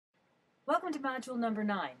Welcome to Module number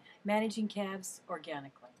 9, Managing Calves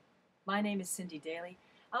Organically. My name is Cindy Daley.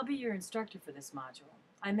 I'll be your instructor for this module.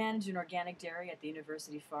 I manage an organic dairy at the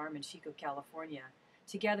University Farm in Chico, California,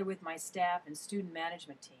 together with my staff and student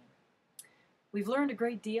management team. We've learned a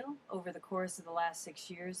great deal over the course of the last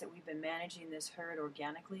 6 years that we've been managing this herd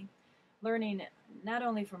organically, learning not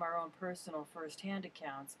only from our own personal first-hand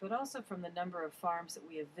accounts, but also from the number of farms that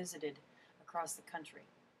we have visited across the country.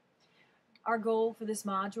 Our goal for this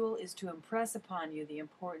module is to impress upon you the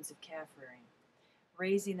importance of calf rearing.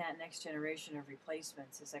 Raising that next generation of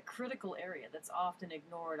replacements is a critical area that's often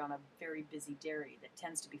ignored on a very busy dairy that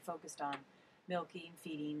tends to be focused on milking,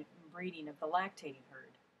 feeding, and breeding of the lactating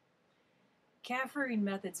herd. Calf rearing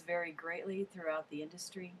methods vary greatly throughout the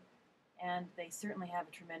industry, and they certainly have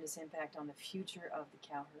a tremendous impact on the future of the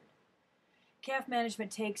cow herd. Calf management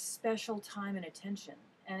takes special time and attention,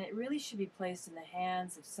 and it really should be placed in the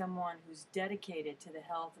hands of someone who's dedicated to the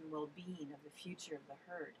health and well-being of the future of the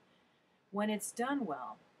herd. When it's done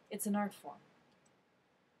well, it's an art form.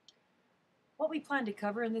 What we plan to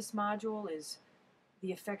cover in this module is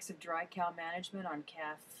the effects of dry cow management on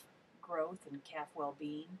calf growth and calf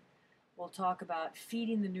well-being. We'll talk about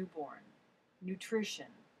feeding the newborn, nutrition,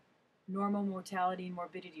 normal mortality and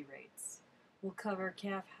morbidity rates. We'll cover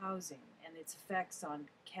calf housing and its effects on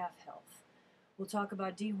calf health. We'll talk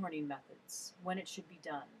about dehorning methods, when it should be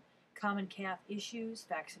done, common calf issues,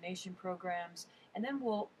 vaccination programs, and then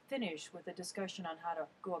we'll finish with a discussion on how to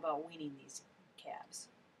go about weaning these calves.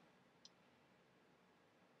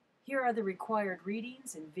 Here are the required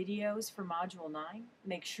readings and videos for Module 9.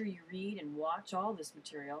 Make sure you read and watch all this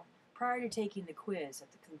material prior to taking the quiz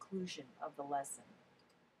at the conclusion of the lesson.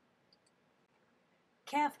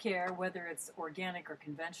 Calf care, whether it's organic or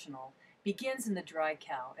conventional, begins in the dry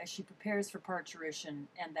cow as she prepares for parturition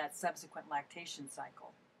and that subsequent lactation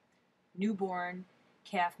cycle. Newborn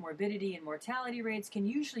calf morbidity and mortality rates can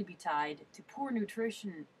usually be tied to poor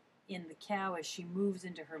nutrition in the cow as she moves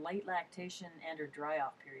into her late lactation and her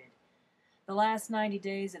dry-off period. The last 90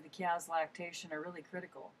 days of the cow's lactation are really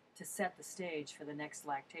critical to set the stage for the next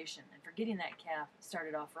lactation and for getting that calf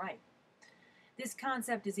started off right. This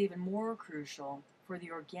concept is even more crucial for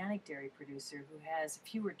the organic dairy producer who has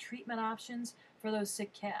fewer treatment options for those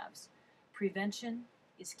sick calves. Prevention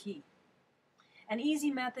is key. An easy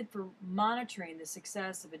method for monitoring the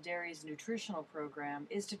success of a dairy's nutritional program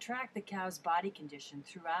is to track the cow's body condition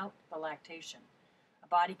throughout the lactation. A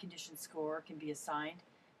body condition score can be assigned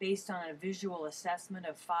based on a visual assessment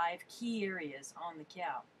of 5 key areas on the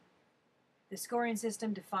cow. The scoring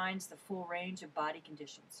system defines the full range of body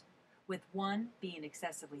conditions, with 1 being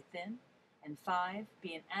excessively thin and 5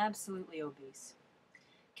 being absolutely obese.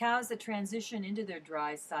 Cows that transition into their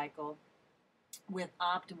dry cycle with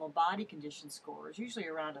optimal body condition scores, usually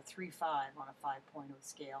around a 3-5 on a 5.0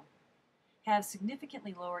 scale, have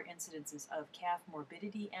significantly lower incidences of calf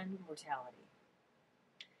morbidity and mortality.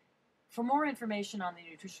 For more information on the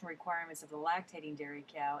nutritional requirements of the lactating dairy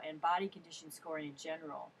cow and body condition scoring in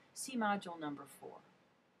general, see Module number 4.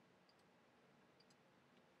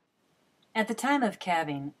 At the time of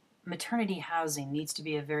calving, maternity housing needs to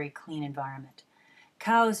be a very clean environment.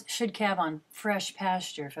 Cows should calve on fresh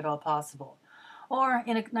pasture if at all possible, or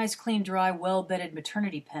in a nice, clean, dry, well-bedded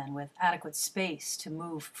maternity pen with adequate space to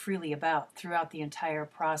move freely about throughout the entire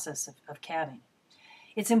process of calving.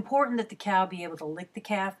 It's important that the cow be able to lick the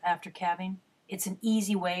calf after calving. It's an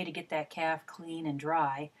easy way to get that calf clean and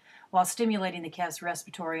dry while stimulating the calf's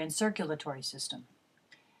respiratory and circulatory system.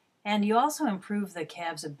 And you also improve the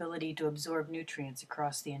calf's ability to absorb nutrients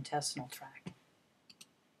across the intestinal tract.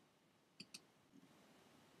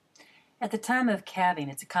 At the time of calving,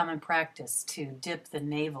 it's a common practice to dip the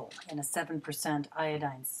navel in a 7%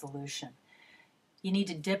 iodine solution. You need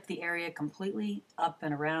to dip the area completely up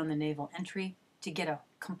and around the navel entry to get a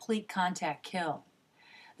complete contact kill.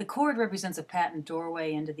 The cord represents a patent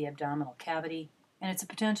doorway into the abdominal cavity, and it's a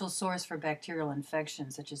potential source for bacterial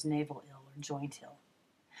infections such as navel ill or joint ill.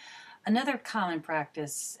 Another common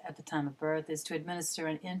practice at the time of birth is to administer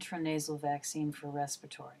an intranasal vaccine for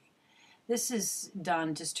respiratory. This is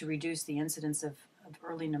done just to reduce the incidence of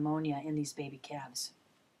early pneumonia in these baby calves.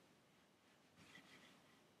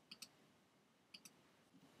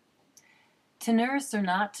 To nurse or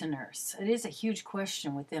not to nurse? It is a huge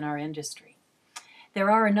question within our industry. There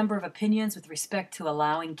are a number of opinions with respect to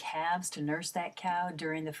allowing calves to nurse that cow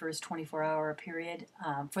during the first 24-hour period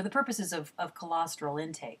for the purposes of colostral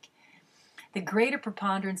intake. The greater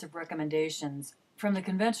preponderance of recommendations from the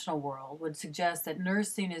conventional world would suggest that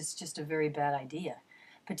nursing is just a very bad idea,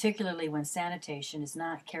 particularly when sanitation is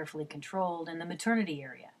not carefully controlled in the maternity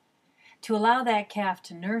area. To allow that calf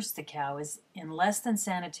to nurse the cow is in less than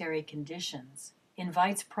sanitary conditions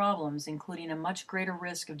invites problems, including a much greater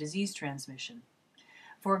risk of disease transmission.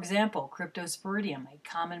 For example, Cryptosporidium, a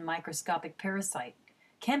common microscopic parasite,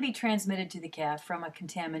 can be transmitted to the calf from a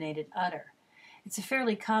contaminated udder. It's a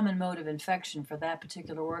fairly common mode of infection for that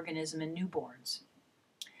particular organism in newborns.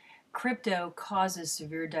 Crypto causes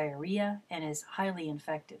severe diarrhea and is highly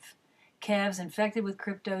infective. Calves infected with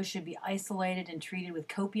crypto should be isolated and treated with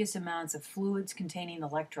copious amounts of fluids containing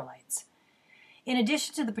electrolytes. In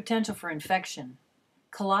addition to the potential for infection,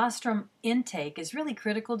 colostrum intake is really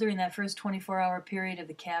critical during that first 24-hour period of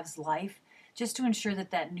the calf's life, just to ensure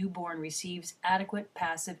that that newborn receives adequate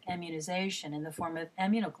passive immunization in the form of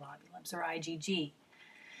immunoglobulins, or IgG.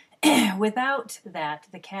 Without that,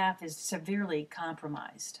 the calf is severely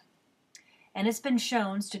compromised. And it's been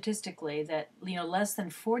shown statistically that less than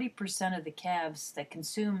 40% of the calves that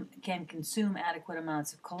can consume adequate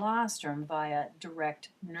amounts of colostrum via direct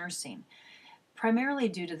nursing, primarily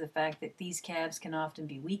due to the fact that these calves can often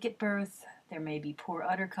be weak at birth. There may be poor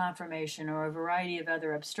udder conformation or a variety of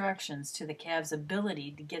other obstructions to the calf's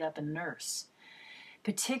ability to get up and nurse,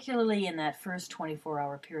 particularly in that first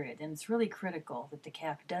 24-hour period. And it's really critical that the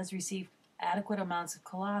calf does receive adequate amounts of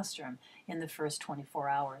colostrum in the first 24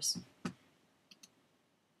 hours.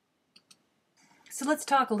 So let's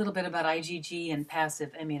talk a little bit about IgG and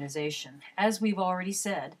passive immunization. As we've already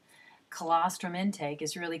said, colostrum intake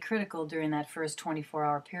is really critical during that first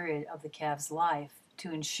 24-hour period of the calf's life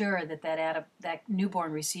to ensure that that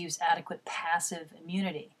newborn receives adequate passive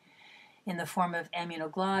immunity in the form of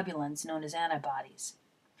immunoglobulins known as antibodies.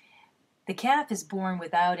 The calf is born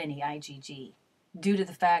without any IgG due to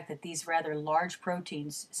the fact that these rather large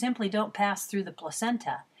proteins simply don't pass through the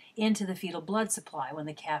placenta into the fetal blood supply when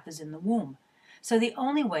the calf is in the womb. So the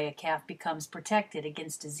only way a calf becomes protected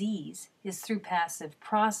against disease is through passive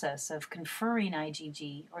process of conferring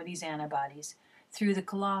IgG, or these antibodies, through the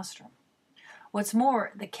colostrum. What's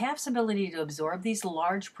more, the calf's ability to absorb these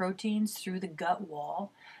large proteins through the gut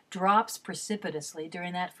wall drops precipitously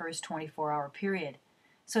during that first 24-hour period.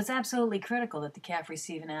 So it's absolutely critical that the calf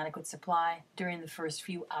receive an adequate supply during the first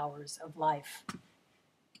few hours of life.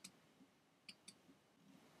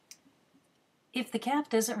 If the calf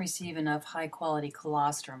doesn't receive enough high-quality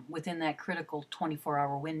colostrum within that critical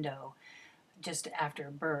 24-hour window just after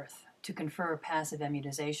birth to confer passive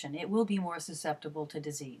immunization, it will be more susceptible to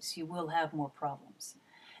disease. You will have more problems.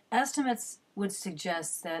 Estimates would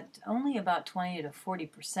suggest that only about 20 to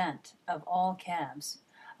 40% of all calves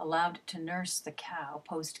allowed to nurse the cow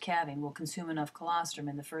post-calving will consume enough colostrum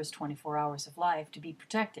in the first 24 hours of life to be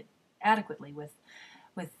protected adequately with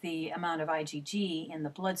the amount of IgG in the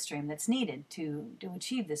bloodstream that's needed to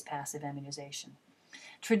achieve this passive immunization.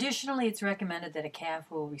 Traditionally, it's recommended that a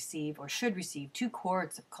calf will receive or should receive 2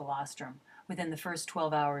 quarts of colostrum within the first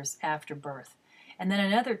 12 hours after birth, and then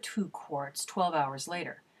another 2 quarts 12 hours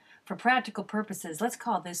later. For practical purposes, let's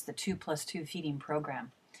call this the 2+2 feeding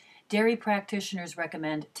program. Dairy practitioners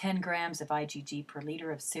recommend 10 grams of IgG per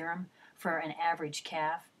liter of serum for an average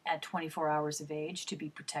calf at 24 hours of age to be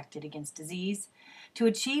protected against disease. To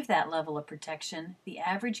achieve that level of protection, the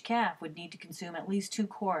average calf would need to consume at least 2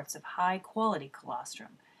 quarts of high-quality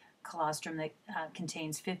colostrum that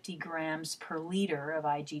contains 50 grams per liter of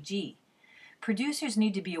IgG. Producers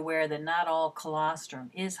need to be aware that not all colostrum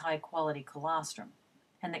is high-quality colostrum,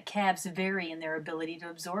 and that calves vary in their ability to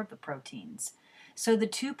absorb the proteins. So the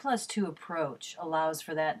 2+2 approach allows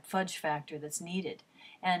for that fudge factor that's needed,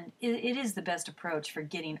 and it is the best approach for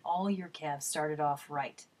getting all your calves started off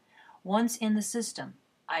right. Once in the system,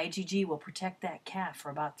 IgG will protect that calf for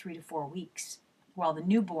about 3 to 4 weeks, while the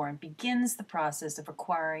newborn begins the process of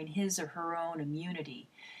acquiring his or her own immunity,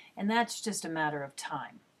 and that's just a matter of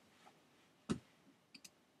time.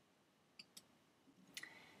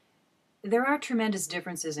 There are tremendous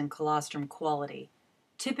differences in colostrum quality.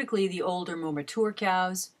 Typically, the older, more mature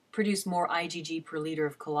cows produce more IgG per liter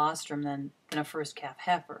of colostrum than a first calf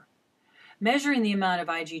heifer. Measuring the amount of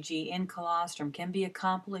IgG in colostrum can be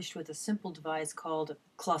accomplished with a simple device called a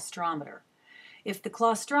colostrometer. If the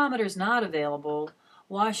colostrometer is not available,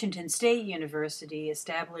 Washington State University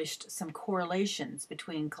established some correlations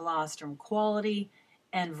between colostrum quality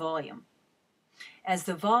and volume. As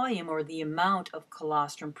the volume, or the amount of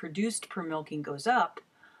colostrum produced per milking, goes up,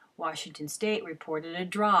 Washington State reported a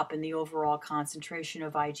drop in the overall concentration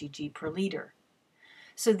of IgG per liter.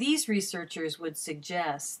 So these researchers would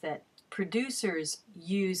suggest that producers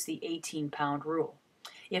use the 18-pound rule.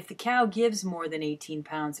 If the cow gives more than 18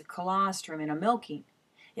 pounds of colostrum in a milking,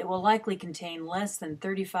 it will likely contain less than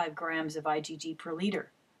 35 grams of IgG per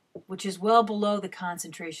liter, which is well below the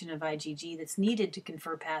concentration of IgG that's needed to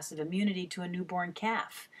confer passive immunity to a newborn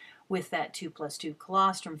calf with that 2+2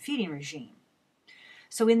 colostrum feeding regime.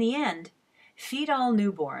 So in the end, feed all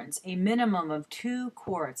newborns a minimum of 2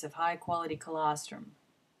 quarts of high-quality colostrum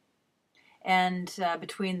and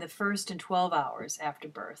between the first and 12 hours after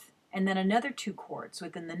birth, and then another 2 quarts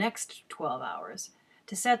within the next 12 hours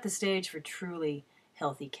to set the stage for truly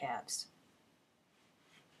healthy calves.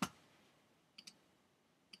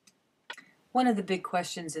 One of the big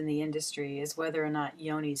questions in the industry is whether or not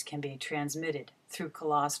yonis can be transmitted through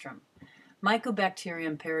colostrum.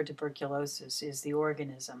 Mycobacterium paratuberculosis is the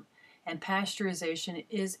organism, and pasteurization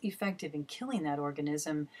is effective in killing that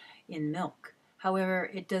organism in milk. However,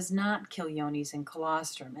 it does not kill yonis in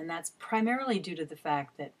colostrum, and that's primarily due to the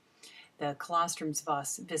fact that the colostrum's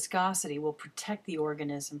viscosity will protect the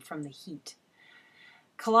organism from the heat.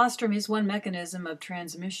 Colostrum is one mechanism of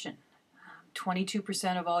transmission.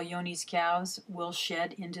 22% of all yonis cows will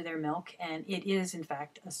shed into their milk, and it is, in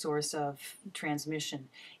fact, a source of transmission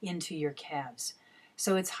into your calves.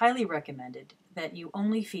 So it's highly recommended that you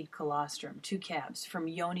only feed colostrum to calves from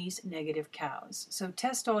yonis negative cows. So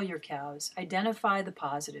test all your cows, identify the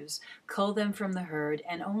positives, cull them from the herd,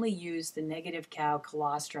 and only use the negative cow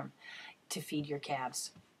colostrum to feed your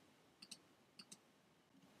calves.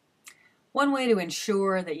 One way to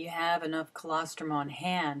ensure that you have enough colostrum on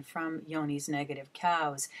hand from yonis negative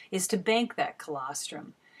cows is to bank that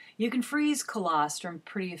colostrum. You can freeze colostrum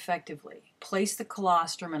pretty effectively. Place the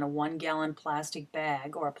colostrum in a 1-gallon plastic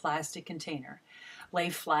bag or a plastic container. Lay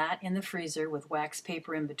flat in the freezer with wax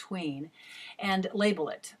paper in between and label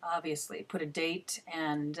it, obviously. Put a date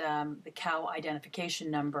and the cow identification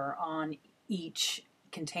number on each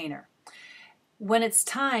container. When it's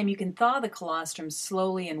time, you can thaw the colostrum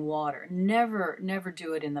slowly in water. Never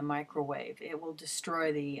do it in the microwave. It will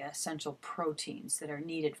destroy the essential proteins that are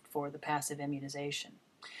needed for the passive immunization.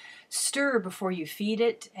 Stir before you feed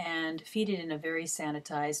it, and feed it in a very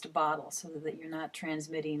sanitized bottle so that you're not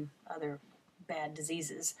transmitting other bad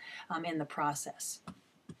diseases in the process.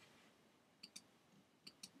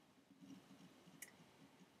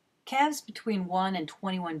 Calves between 1 and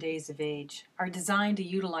 21 days of age are designed to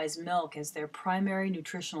utilize milk as their primary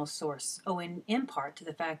nutritional source, owing in part to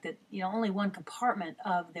the fact that only one compartment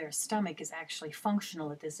of their stomach is actually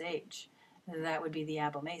functional at this age. That would be the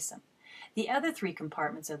abomasum. The other 3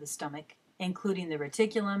 compartments of the stomach, including the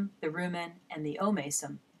reticulum, the rumen, and the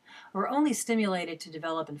omasum, are only stimulated to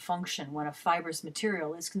develop and function when a fibrous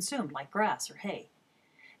material is consumed, like grass or hay.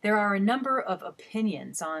 There are a number of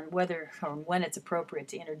opinions on whether or when it's appropriate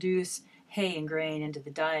to introduce hay and grain into the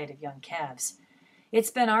diet of young calves.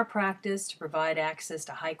 It's been our practice to provide access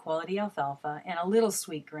to high-quality alfalfa and a little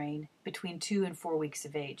sweet grain between 2 and 4 weeks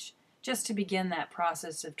of age, just to begin that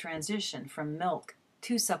process of transition from milk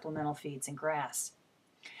to supplemental feeds and grass.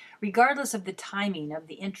 Regardless of the timing of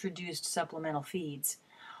the introduced supplemental feeds,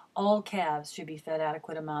 all calves should be fed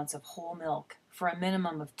adequate amounts of whole milk for a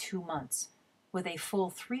minimum of 2 months, with a full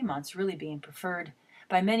 3 months really being preferred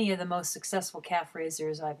by many of the most successful calf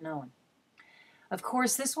raisers I've known. Of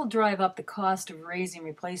course, this will drive up the cost of raising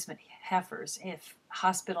replacement heifers if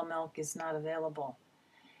hospital milk is not available.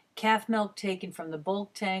 Calf milk taken from the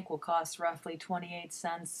bulk tank will cost roughly 28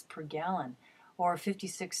 cents per gallon, or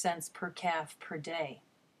 56 cents per calf per day,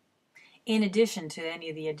 in addition to any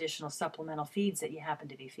of the additional supplemental feeds that you happen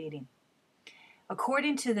to be feeding.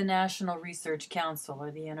 According to the National Research Council, or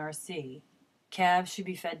the NRC, calves should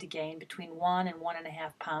be fed to gain between 1 and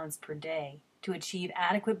 1.5 pounds per day to achieve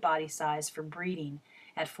adequate body size for breeding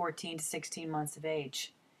at 14 to 16 months of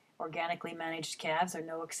age. Organically managed calves are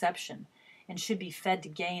no exception and should be fed to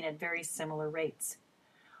gain at very similar rates.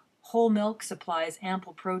 Whole milk supplies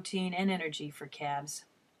ample protein and energy for calves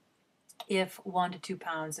if 1 to 2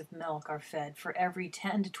 pounds of milk are fed for every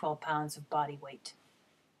 10 to 12 pounds of body weight.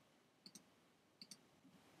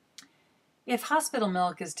 If hospital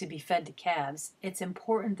milk is to be fed to calves, it's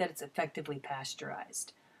important that it's effectively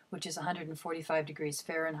pasteurized, which is 145 degrees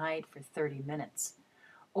Fahrenheit for 30 minutes,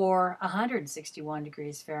 or 161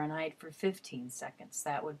 degrees Fahrenheit for 15 seconds.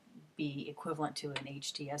 That would be equivalent to an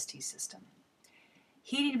HTST system.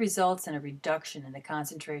 Heating results in a reduction in the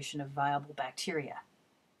concentration of viable bacteria.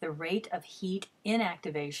 The rate of heat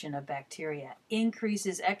inactivation of bacteria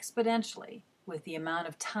increases exponentially with the amount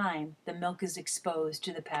of time the milk is exposed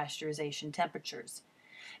to the pasteurization temperatures.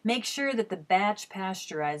 Make sure that the batch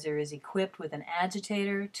pasteurizer is equipped with an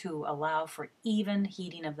agitator to allow for even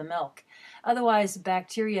heating of the milk. Otherwise,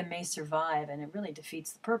 bacteria may survive and it really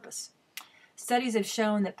defeats the purpose. Studies have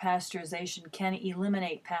shown that pasteurization can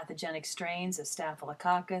eliminate pathogenic strains of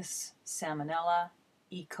Staphylococcus, Salmonella,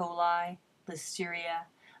 E. coli, Listeria,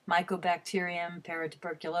 Mycobacterium,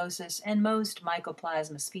 paratuberculosis, and most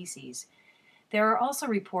Mycoplasma species. There are also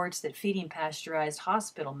reports that feeding pasteurized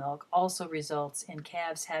hospital milk also results in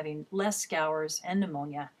calves having less scours and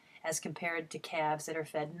pneumonia as compared to calves that are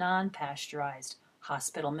fed non-pasteurized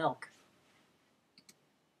hospital milk.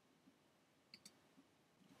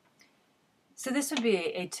 So this would be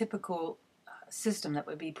a typical system that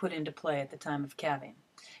would be put into play at the time of calving.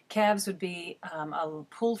 Calves would be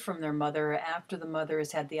pulled from their mother after the mother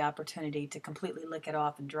has had the opportunity to completely lick it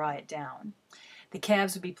off and dry it down. The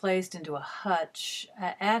calves would be placed into a hutch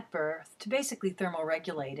at birth to basically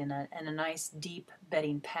thermoregulate in a nice deep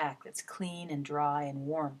bedding pack that's clean and dry and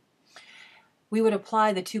warm. We would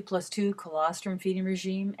apply the 2+2 colostrum feeding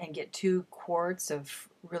regime and get 2 quarts of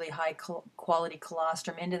really high quality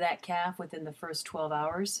colostrum into that calf within the first 12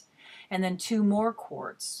 hours, and then 2 more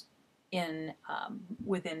quarts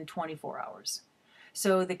within 24 hours.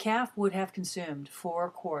 So the calf would have consumed 4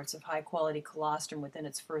 quarts of high quality colostrum within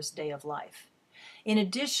its first day of life. In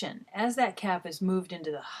addition, as that calf is moved into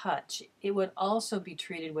the hutch, it would also be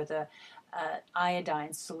treated with a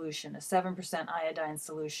iodine solution, a 7% iodine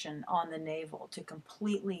solution on the navel to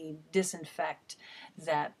completely disinfect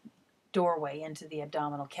that doorway into the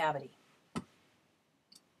abdominal cavity.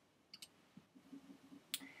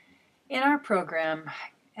 In our program,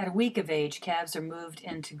 at a week of age, calves are moved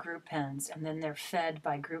into group pens and then they're fed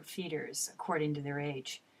by group feeders according to their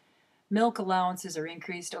age. Milk allowances are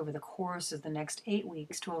increased over the course of the next 8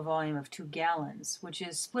 weeks to a volume of 2 gallons, which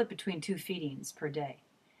is split between 2 feedings per day.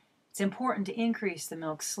 It's important to increase the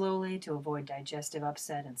milk slowly to avoid digestive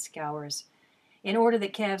upset and scours. In order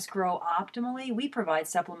that calves grow optimally, we provide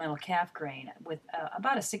supplemental calf grain with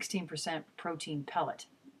about a 16% protein pellet.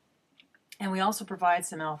 And we also provide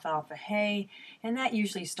some alfalfa hay, and that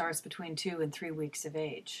usually starts between 2 and 3 weeks of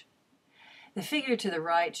age. The figure to the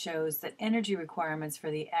right shows that energy requirements for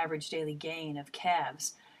the average daily gain of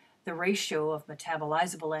calves, the ratio of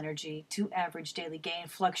metabolizable energy to average daily gain,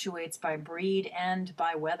 fluctuates by breed and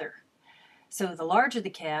by weather. So the larger the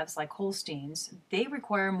calves, like Holsteins, they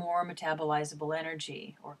require more metabolizable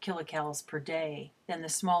energy, or kilocalories per day, than the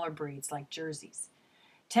smaller breeds like Jerseys.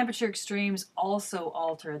 Temperature extremes also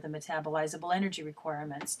alter the metabolizable energy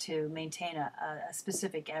requirements to maintain a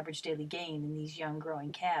specific average daily gain in these young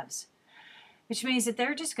growing calves, which means that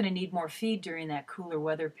they're just going to need more feed during that cooler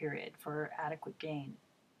weather period for adequate gain.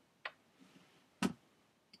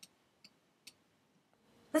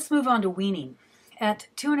 Let's move on to weaning. At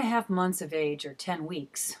 2.5 months of age, or 10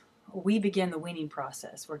 weeks, we begin the weaning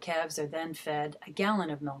process, where calves are then fed a gallon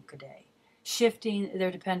of milk a day, shifting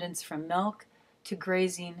their dependence from milk to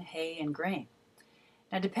grazing, hay, and grain.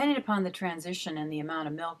 Now, depending upon the transition and the amount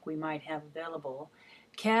of milk we might have available,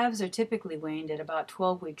 calves are typically weaned at about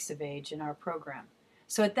 12 weeks of age in our program.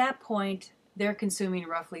 So at that point, they're consuming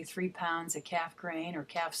roughly 3 pounds of calf grain or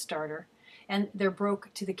calf starter, and they're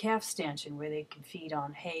broke to the calf stanchion where they can feed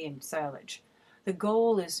on hay and silage. The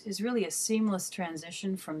goal is really a seamless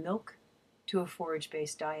transition from milk to a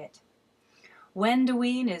forage-based diet. When to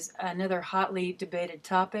wean is another hotly debated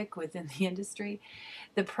topic within the industry.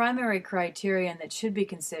 The primary criterion that should be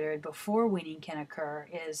considered before weaning can occur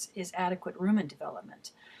is adequate rumen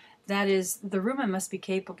development. That is, the rumen must be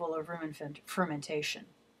capable of rumen fermentation.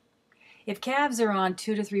 If calves are on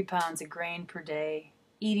 2 to 3 pounds of grain per day,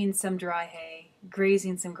 eating some dry hay,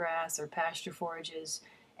 grazing some grass or pasture forages,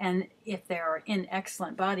 and if they are in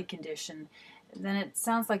excellent body condition, then it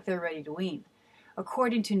sounds like they're ready to wean.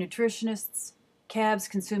 According to nutritionists, calves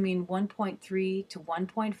consuming 1.3 to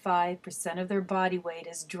 1.5% of their body weight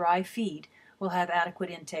as dry feed will have adequate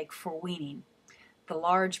intake for weaning. The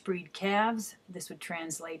large breed calves, this would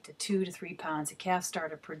translate to 2 to 3 pounds of calf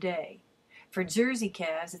starter per day. For Jersey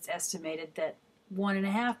calves, it's estimated that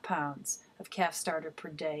 1.5 pounds of calf starter per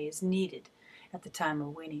day is needed at the time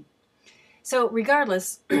of weaning. So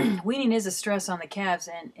regardless, weaning is a stress on the calves,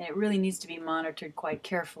 and it really needs to be monitored quite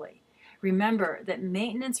carefully. Remember that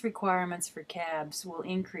maintenance requirements for calves will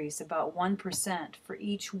increase about 1% for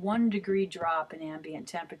each 1 degree drop in ambient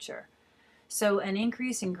temperature. So an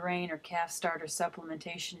increase in grain or calf starter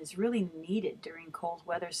supplementation is really needed during cold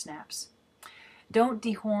weather snaps. Don't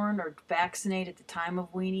dehorn or vaccinate at the time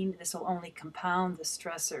of weaning. This will only compound the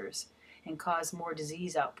stressors and cause more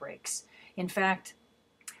disease outbreaks. In fact,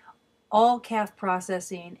 all calf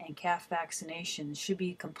processing and calf vaccinations should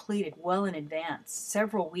be completed well in advance,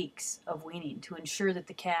 several weeks of weaning, to ensure that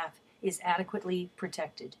the calf is adequately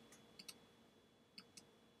protected.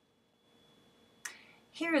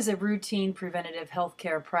 Here is a routine preventative health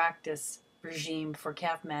care practice regime for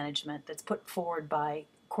calf management that's put forward by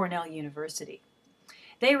Cornell University.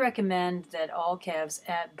 They recommend that all calves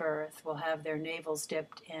at birth will have their navels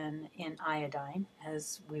dipped in iodine,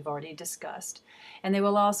 as we've already discussed, and they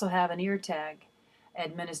will also have an ear tag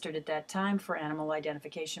administered at that time for animal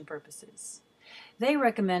identification purposes. They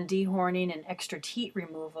recommend dehorning and extra teat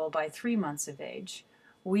removal by 3 months of age.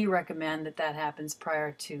 We recommend that that happens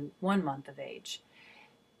prior to 1 month of age.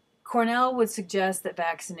 Cornell would suggest that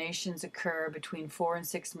vaccinations occur between 4 and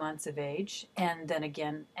 6 months of age, and then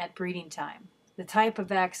again at breeding time. The type of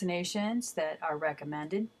vaccinations that are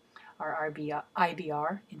recommended are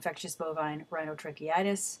IBR, infectious bovine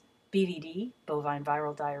rhinotracheitis, BVD, bovine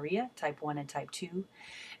viral diarrhea, type 1 and type 2,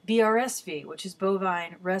 BRSV, which is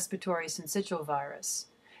bovine respiratory syncytial virus,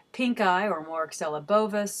 pink eye or Moraxella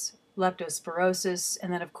bovis, leptospirosis,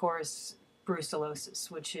 and then of course brucellosis,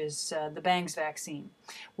 which is the Bangs vaccine,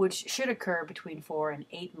 which should occur between 4 and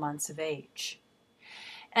 8 months of age.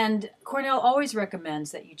 And Cornell always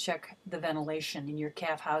recommends that you check the ventilation in your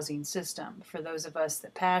calf housing system. For those of us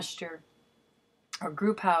that pasture or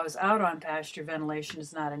group house out on pasture, ventilation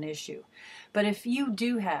is not an issue. But if you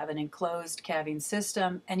do have an enclosed calving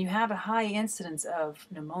system and you have a high incidence of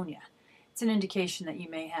pneumonia, it's an indication that you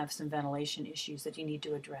may have some ventilation issues that you need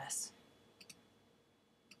to address.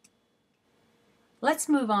 Let's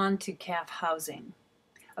move on to calf housing.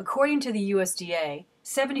 According to the USDA,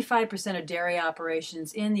 75% of dairy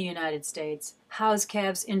operations in the United States house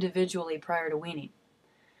calves individually prior to weaning.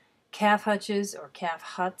 Calf hutches or calf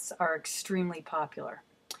huts are extremely popular.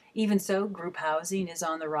 Even so, group housing is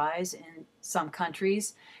on the rise in some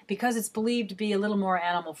countries because it's believed to be a little more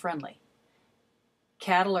animal friendly.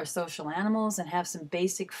 Cattle are social animals and have some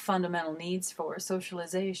basic fundamental needs for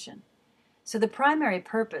socialization. So the primary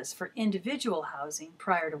purpose for individual housing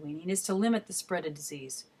prior to weaning is to limit the spread of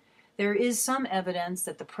disease. There is some evidence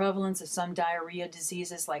that the prevalence of some diarrhea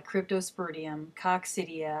diseases like cryptosporidium,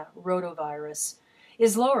 coccidia, rotavirus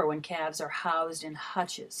is lower when calves are housed in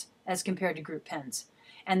hutches as compared to group pens,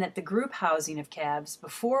 and that the group housing of calves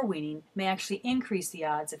before weaning may actually increase the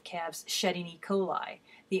odds of calves shedding E. coli,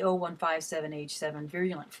 the O157H7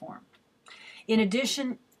 virulent form. In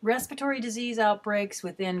addition, respiratory disease outbreaks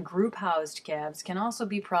within group-housed calves can also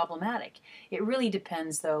be problematic. It really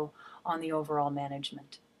depends, though, on the overall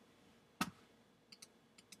management.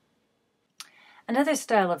 Another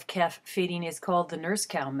style of calf feeding is called the nurse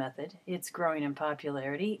cow method. It's growing in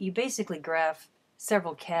popularity. You basically graft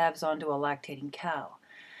several calves onto a lactating cow.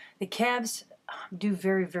 The calves do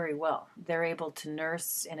very, very well. They're able to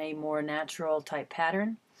nurse in a more natural type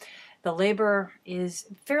pattern. The labor is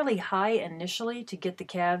fairly high initially to get the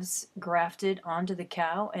calves grafted onto the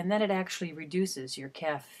cow, and then it actually reduces your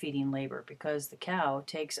calf feeding labor because the cow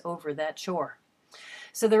takes over that chore.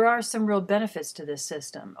 So there are some real benefits to this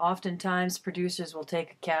system. Oftentimes producers will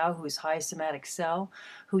take a cow who's high somatic cell,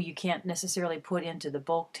 who you can't necessarily put into the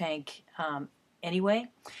bulk tank anyway,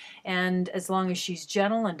 and as long as she's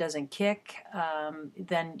gentle and doesn't kick,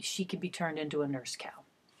 then she can be turned into a nurse cow.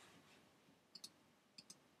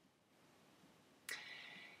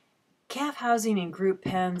 Calf housing in group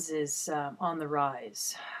pens is on the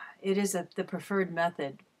rise. It is the preferred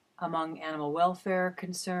method among animal welfare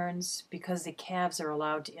concerns because the calves are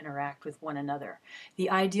allowed to interact with one another. The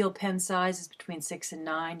ideal pen size is between 6 and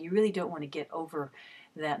 9. You really don't want to get over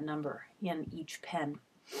that number in each pen.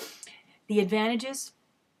 The advantages: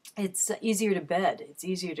 it's easier to bed, it's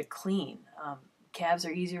easier to clean. Calves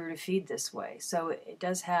are easier to feed this way, so it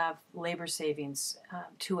does have labor savings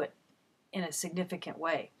to it in a significant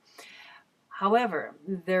way. However,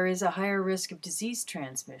 there is a higher risk of disease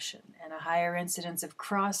transmission and a higher incidence of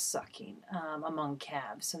cross-sucking among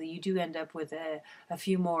calves, so that you do end up with a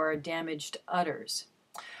few more damaged udders.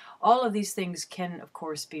 All of these things can, of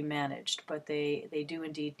course, be managed, but they do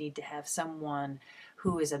indeed need to have someone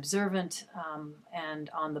who is observant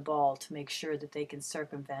and on the ball to make sure that they can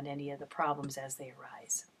circumvent any of the problems as they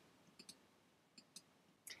arise.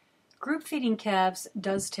 Group feeding calves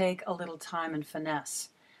does take a little time and finesse.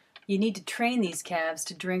 You need to train these calves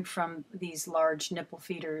to drink from these large nipple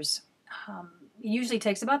feeders. It usually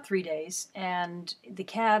takes about 3 days, and the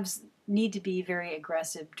calves need to be very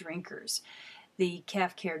aggressive drinkers. The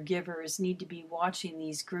calf caregivers need to be watching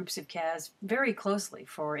these groups of calves very closely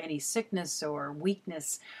for any sickness or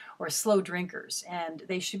weakness or slow drinkers, and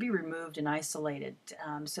they should be removed and isolated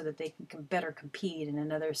so that they can better compete in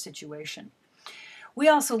another situation. We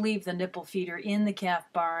also leave the nipple feeder in the calf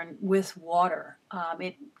barn with water.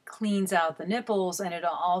 It cleans out the nipples, and it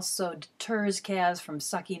also deters calves from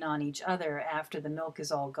sucking on each other after the milk is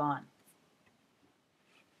all gone.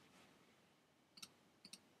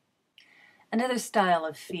 Another style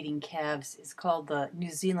of feeding calves is called the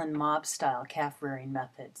New Zealand mob style calf rearing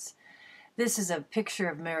methods. This is a picture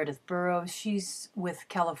of Meredith Burrows. She's with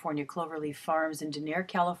California Cloverleaf Farms in Denair,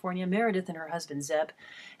 California. Meredith and her husband Zeb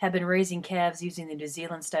have been raising calves using the New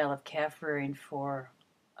Zealand style of calf rearing for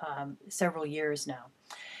several years now.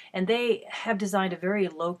 And they have designed a very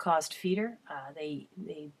low-cost feeder. They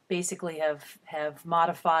basically have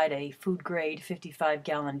modified a food-grade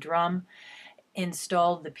 55-gallon drum,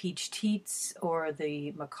 installed the peach teats or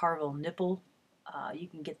the McCarville nipple. You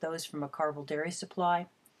can get those from McCarville Dairy Supply.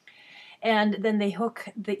 And then they hook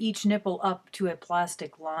each nipple up to a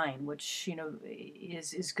plastic line, which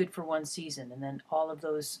is good for one season. And then all of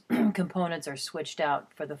those components are switched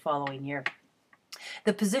out for the following year.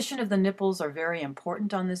 The position of the nipples are very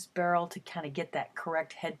important on this barrel to kind of get that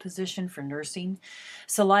correct head position for nursing.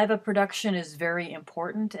 Saliva production is very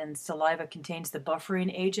important, and saliva contains the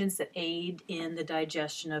buffering agents that aid in the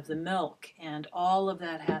digestion of the milk. And all of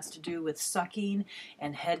that has to do with sucking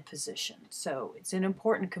and head position. So it's an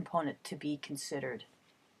important component to be considered.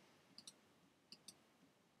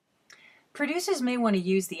 Producers may want to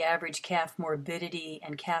use the average calf morbidity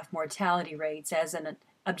and calf mortality rates as an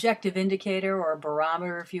objective indicator, or a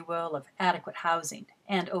barometer, if you will, of adequate housing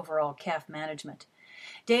and overall calf management.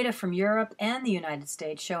 Data from Europe and the United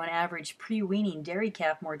States show an average pre-weaning dairy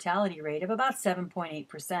calf mortality rate of about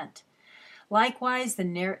 7.8%. Likewise, the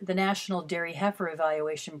National Dairy Heifer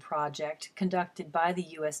Evaluation Project, conducted by the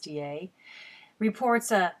USDA,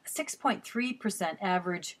 reports a 6.3%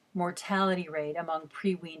 average mortality rate among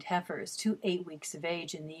pre-weaned heifers to 8 weeks of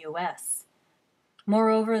age in the U.S.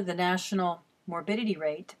 Moreover, the National Morbidity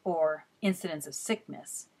rate, or incidence of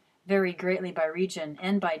sickness, vary greatly by region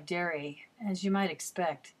and by dairy, as you might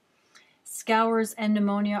expect. Scours and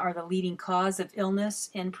pneumonia are the leading cause of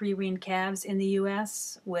illness in pre-weaned calves in the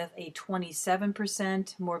U.S., with a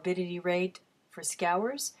 27% morbidity rate for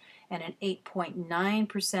scours and an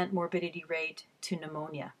 8.9% morbidity rate to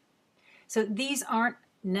pneumonia. So these aren't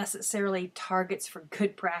necessarily targets for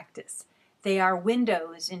good practice. They are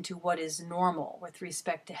windows into what is normal with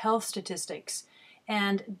respect to health statistics,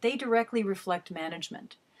 and they directly reflect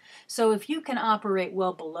management. So if you can operate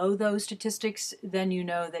well below those statistics, then you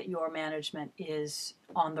know that your management is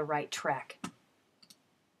on the right track.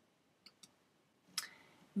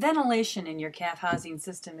 Ventilation in your calf housing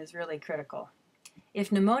system is really critical.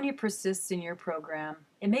 If pneumonia persists in your program,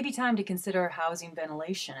 it may be time to consider housing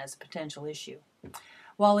ventilation as a potential issue.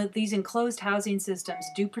 While these enclosed housing systems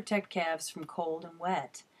do protect calves from cold and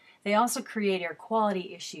wet, they also create air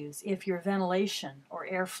quality issues if your ventilation or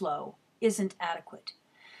airflow isn't adequate.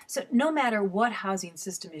 So no matter what housing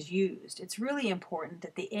system is used, it's really important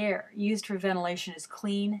that the air used for ventilation is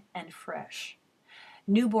clean and fresh.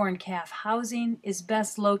 Newborn calf housing is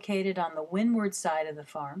best located on the windward side of the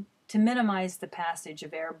farm to minimize the passage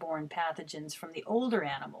of airborne pathogens from the older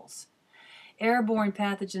animals. Airborne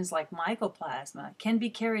pathogens like mycoplasma can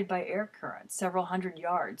be carried by air currents several hundred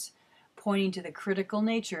yards, pointing to the critical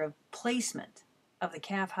nature of placement of the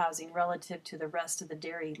calf housing relative to the rest of the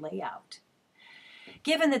dairy layout.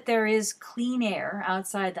 Given that there is clean air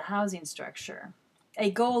outside the housing structure,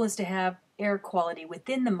 a goal is to have air quality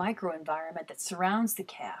within the microenvironment that surrounds the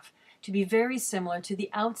calf to be very similar to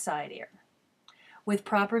the outside air. With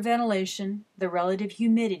proper ventilation, the relative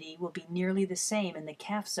humidity will be nearly the same in the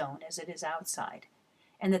calf zone as it is outside,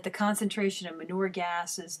 and that the concentration of manure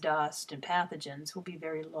gases, dust, and pathogens will be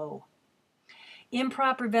very low.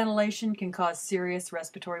 Improper ventilation can cause serious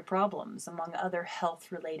respiratory problems, among other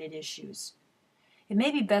health-related issues. It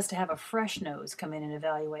may be best to have a fresh nose come in and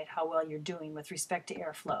evaluate how well you're doing with respect to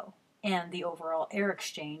airflow and the overall air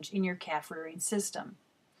exchange in your calf rearing system.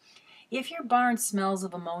 If your barn smells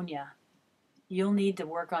of ammonia, you'll need to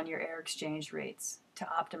work on your air exchange rates to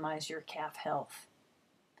optimize your calf health.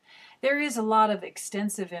 There is a lot of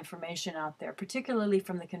extensive information out there, particularly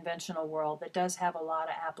from the conventional world, that does have a lot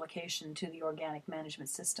of application to the organic management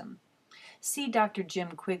system. See Dr.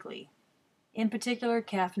 Jim Quigley. In particular,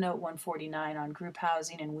 Calf Note 149 on group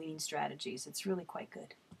housing and weaning strategies. It's really quite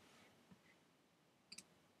good.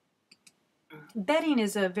 Bedding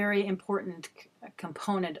is a very important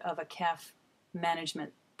component of a calf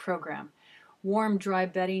management program. Warm, dry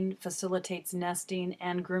bedding facilitates nesting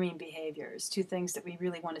and grooming behaviors, two things that we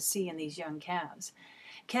really want to see in these young calves.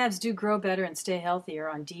 Calves do grow better and stay healthier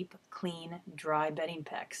on deep, clean, dry bedding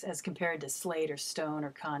pecks as compared to slate or stone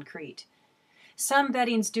or concrete. Some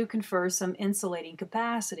beddings do confer some insulating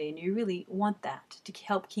capacity, and you really want that to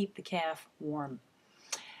help keep the calf warm.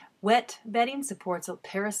 Wet bedding supports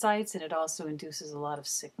parasites, and it also induces a lot of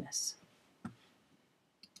sickness.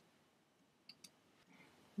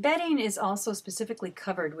 Bedding is also specifically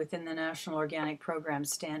covered within the National Organic Program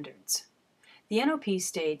standards. The NOP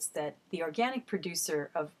states that the organic producer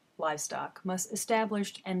of livestock must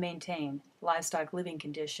establish and maintain livestock living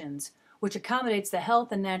conditions which accommodates the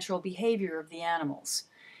health and natural behavior of the animals,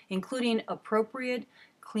 including appropriate,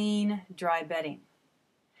 clean, dry bedding.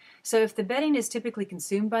 So if the bedding is typically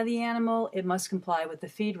consumed by the animal, it must comply with the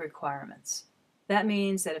feed requirements. That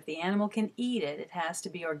means that if the animal can eat it, it has to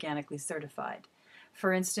be organically certified.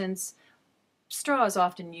 For instance, straw is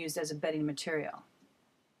often used as a bedding material.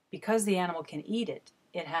 Because the animal can eat it,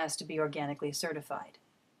 it has to be organically certified.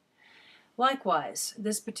 Likewise,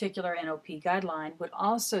 this particular NOP guideline would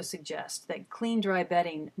also suggest that clean, dry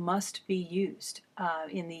bedding must be used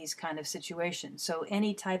in these kind of situations. So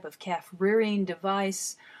any type of calf rearing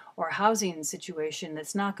device or housing situation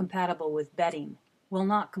that's not compatible with bedding will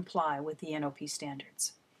not comply with the NOP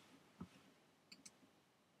standards.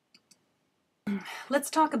 Let's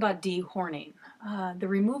talk about dehorning. The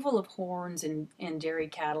removal of horns in dairy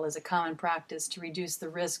cattle is a common practice to reduce the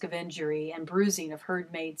risk of injury and bruising of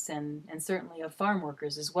herd mates and certainly of farm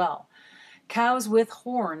workers as well. Cows with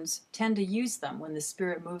horns tend to use them when the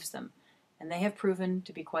spirit moves them, and they have proven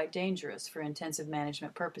to be quite dangerous for intensive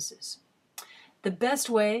management purposes. The best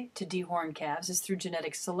way to dehorn calves is through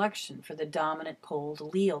genetic selection for the dominant polled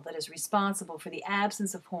allele that is responsible for the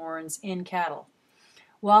absence of horns in cattle.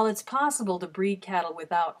 While it's possible to breed cattle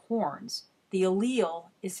without horns, the allele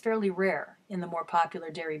is fairly rare in the more popular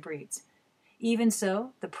dairy breeds. Even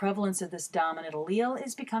so, the prevalence of this dominant allele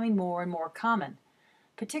is becoming more and more common,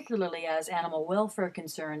 particularly as animal welfare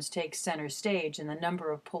concerns take center stage and the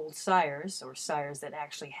number of polled sires, or sires that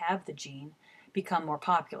actually have the gene, become more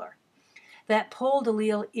popular. That polled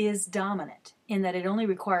allele is dominant in that it only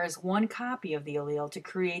requires one copy of the allele to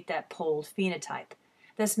create that polled phenotype,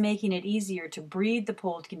 thus making it easier to breed the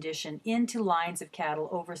polled condition into lines of cattle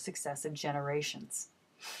over successive generations.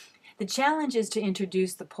 The challenge is to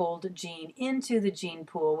introduce the polled gene into the gene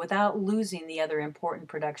pool without losing the other important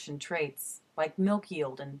production traits, like milk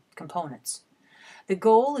yield and components. The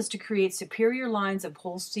goal is to create superior lines of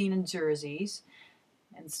Holstein and Jerseys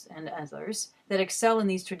and others that excel in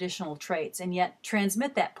these traditional traits and yet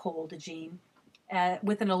transmit that polled gene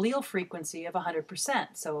with an allele frequency of 100%,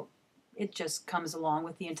 so it just comes along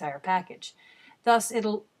with the entire package. Thus,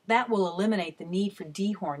 that will eliminate the need for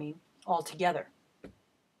dehorning altogether.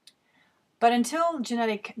 But until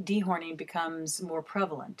genetic dehorning becomes more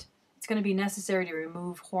prevalent, it's going to be necessary to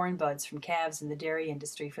remove horn buds from calves in the dairy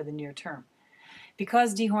industry for the near term.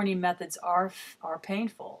 Because dehorning methods are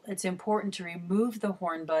painful, it's important to remove the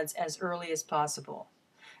horn buds as early as possible,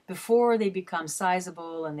 before they become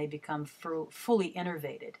sizable and they become fully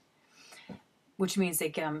innervated, which means they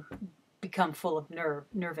can become full of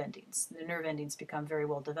nerve endings. The nerve endings become very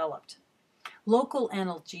well developed. Local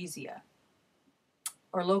analgesia,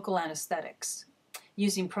 or local anesthetics,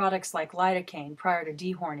 using products like lidocaine prior to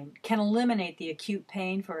dehorning, can eliminate the acute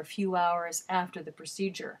pain for a few hours after the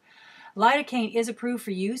procedure. Lidocaine is approved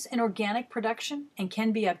for use in organic production and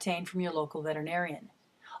can be obtained from your local veterinarian.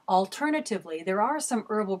 Alternatively, there are some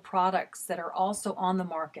herbal products that are also on the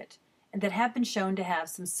market and that have been shown to have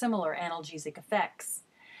some similar analgesic effects.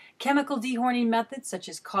 Chemical dehorning methods such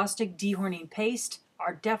as caustic dehorning paste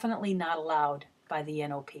are definitely not allowed by the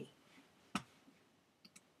NOP.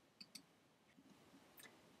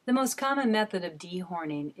 The most common method of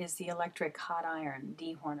dehorning is the electric hot iron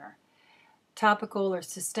dehorner. Topical or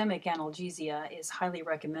systemic analgesia is highly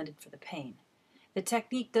recommended for the pain. The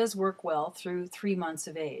technique does work well through 3 months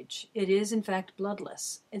of age. It is in fact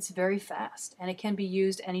bloodless. It's very fast and it can be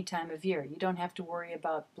used any time of year. You don't have to worry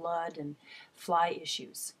about blood and fly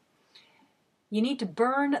issues. You need to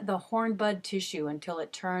burn the horn bud tissue until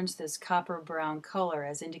it turns this copper brown color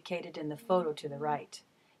as indicated in the photo to the right.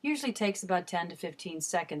 Usually takes about 10 to 15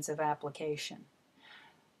 seconds of application.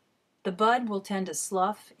 The bud will tend to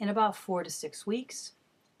slough in about 4 to 6 weeks,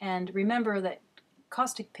 and remember that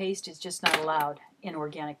caustic paste is just not allowed in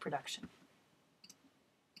organic production.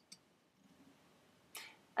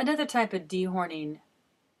 Another type of dehorning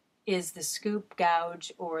is the scoop,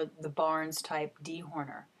 gouge, or the Barnes type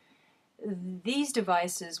dehorner. These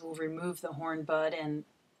devices will remove the horn bud and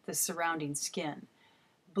the surrounding skin.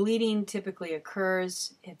 Bleeding typically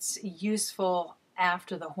occurs. It's useful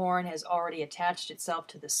after the horn has already attached itself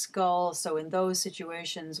to the skull. So in those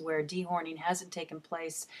situations where dehorning hasn't taken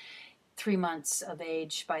place by 3 months of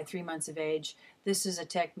age, this is a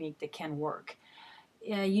technique that can work.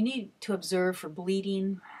 You need to observe for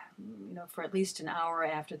bleeding, for at least an hour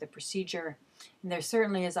after the procedure. And there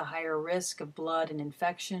certainly is a higher risk of blood and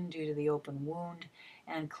infection due to the open wound.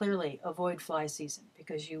 And clearly avoid fly season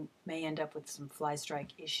because you may end up with some fly strike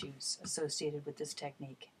issues associated with this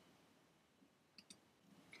technique.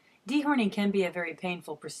 Dehorning can be a very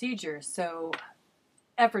painful procedure, so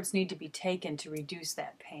efforts need to be taken to reduce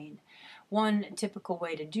that pain. One typical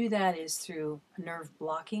way to do that is through nerve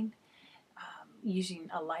blocking, using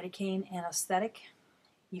a lidocaine anesthetic.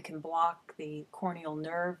 You can block the corneal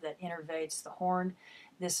nerve that innervates the horn.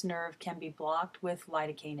 This nerve can be blocked with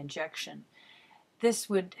lidocaine injection. This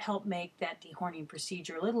would help make that dehorning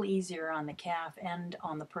procedure a little easier on the calf and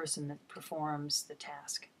on the person that performs the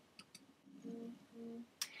task.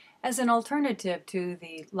 As an alternative to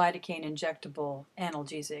the lidocaine injectable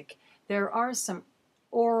analgesic, there are some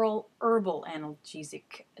oral herbal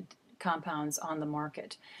analgesic compounds on the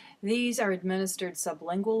market. These are administered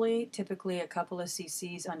sublingually, typically a couple of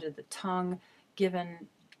cc's under the tongue, given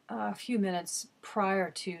a few minutes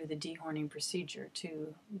prior to the dehorning procedure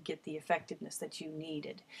to get the effectiveness that you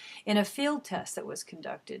needed. In a field test that was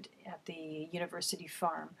conducted at the University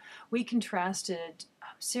Farm, we contrasted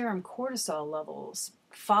serum cortisol levels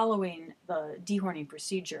following the dehorning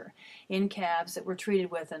procedure in calves that were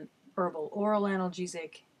treated with an herbal oral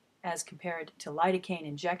analgesic as compared to lidocaine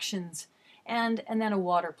injections and then a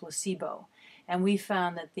water placebo. And we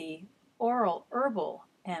found that the oral herbal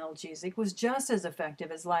analgesic was just as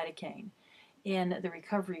effective as lidocaine in the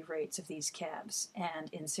recovery rates of these calves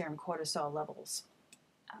and in serum cortisol levels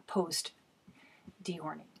post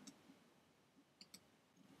dehorning.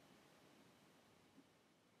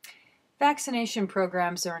 Vaccination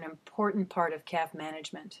programs are an important part of calf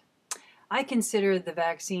management. I consider the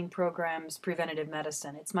vaccine programs preventative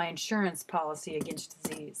medicine. It's my insurance policy against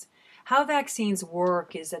disease. How vaccines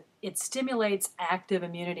work is that it stimulates active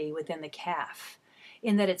immunity within the calf,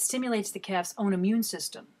 in that it stimulates the calf's own immune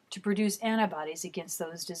system to produce antibodies against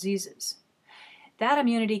those diseases. That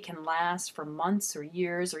immunity can last for months or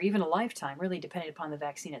years or even a lifetime, really depending upon the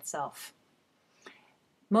vaccine itself.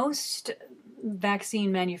 Most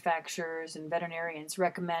vaccine manufacturers and veterinarians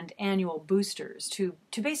recommend annual boosters to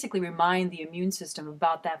basically remind the immune system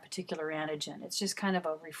about that particular antigen. It's just kind of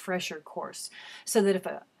a refresher course so that if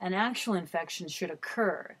an actual infection should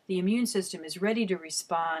occur, the immune system is ready to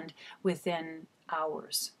respond within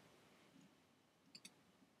hours.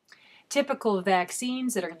 Typical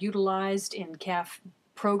vaccines that are utilized in calf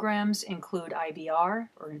programs include IBR,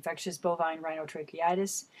 or infectious bovine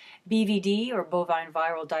rhinotracheitis, BVD, or bovine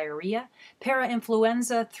viral diarrhea,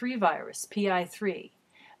 parainfluenza 3 virus, PI3,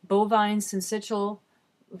 bovine syncytial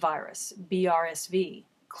virus, BRSV,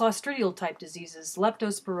 clostridial type diseases,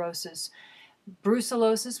 leptospirosis,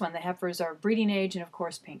 brucellosis when the heifers are breeding age, and of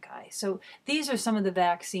course pink eye. So these are some of the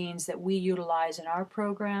vaccines that we utilize in our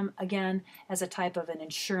program, again, as a type of an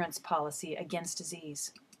insurance policy against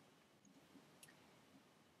disease.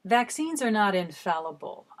 Vaccines are not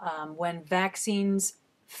infallible. When vaccines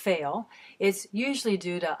fail, it's usually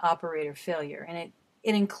due to operator failure, and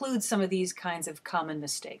it includes some of these kinds of common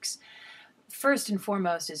mistakes. First and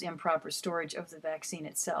foremost is improper storage of the vaccine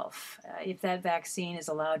itself. If that vaccine is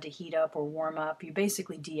allowed to heat up or warm up, you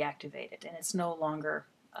basically deactivate it, and it's no longer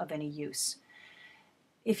of any use.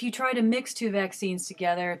 If you try to mix two vaccines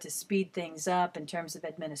together to speed things up in terms of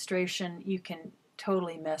administration, you can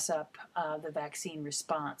totally mess up the vaccine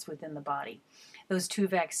response within the body. Those two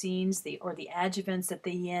vaccines, or the adjuvants that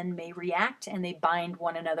they in, may react and they bind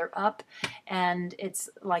one another up, and it's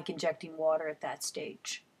like injecting water at that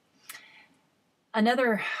stage.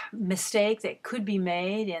 Another mistake that could be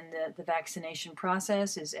made in the vaccination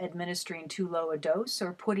process is administering too low a dose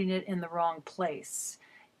or putting it in the wrong place.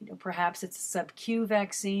 Perhaps it's a sub-Q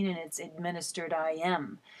vaccine and it's administered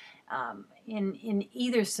IM. In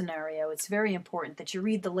either scenario, it's very important that you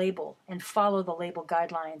read the label and follow the label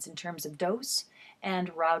guidelines in terms of dose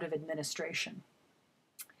and route of administration.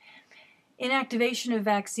 Inactivation of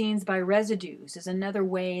vaccines by residues is another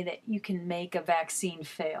way that you can make a vaccine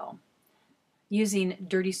fail. Using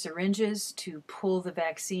dirty syringes to pull the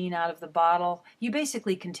vaccine out of the bottle, you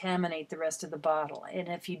basically contaminate the rest of the bottle. And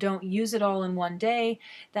if you don't use it all in one day,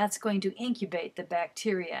 that's going to incubate the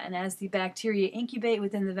bacteria. And as the bacteria incubate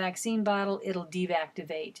within the vaccine bottle, it'll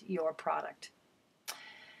deactivate your product.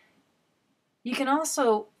 You can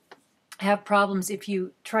also have problems if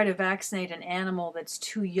you try to vaccinate an animal that's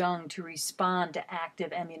too young to respond to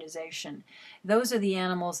active immunization. Those are the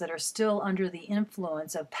animals that are still under the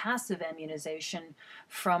influence of passive immunization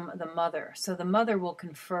from the mother. So the mother will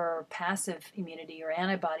confer passive immunity or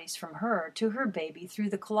antibodies from her to her baby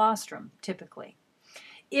through the colostrum, typically.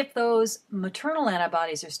 If those maternal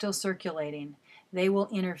antibodies are still circulating, they will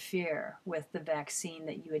interfere with the vaccine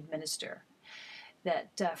that you administer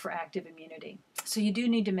for active immunity. So you do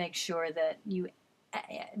need to make sure that you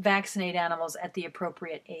vaccinate animals at the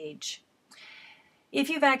appropriate age. If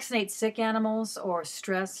you vaccinate sick animals or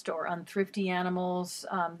stressed or unthrifty animals,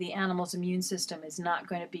 the animal's immune system is not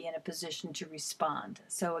going to be in a position to respond.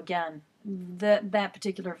 So again, that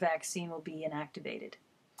particular vaccine will be inactivated.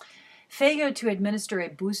 Failure to administer a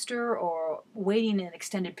booster or waiting an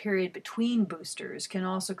extended period between boosters can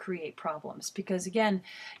also create problems because again,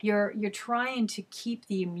 you're trying to keep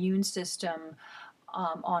the immune system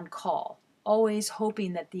on call, always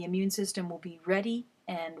hoping that the immune system will be ready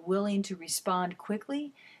and willing to respond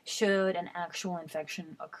quickly should an actual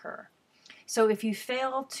infection occur. So if you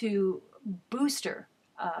fail to booster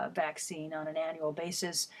a vaccine on an annual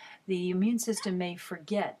basis, the immune system may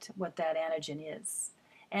forget what that antigen is.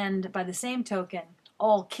 And by the same token,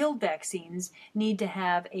 all killed vaccines need to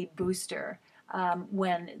have a booster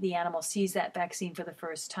when the animal sees that vaccine for the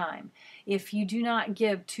first time. If you do not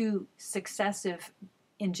give 2 successive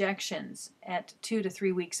injections at 2 to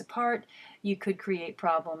 3 weeks apart, you could create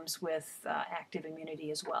problems with active immunity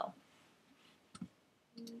as well.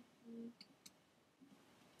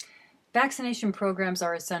 Vaccination programs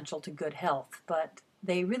are essential to good health, but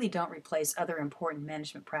they really don't replace other important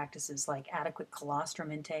management practices like adequate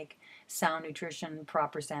colostrum intake, sound nutrition,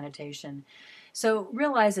 proper sanitation. So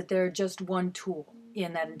realize that they're just one tool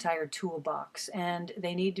in that entire toolbox, and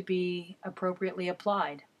they need to be appropriately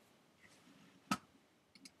applied.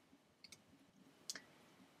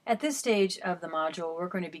 At this stage of the module, we're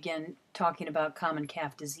going to begin talking about common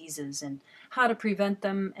calf diseases and how to prevent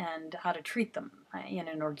them and how to treat them in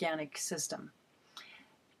an organic system.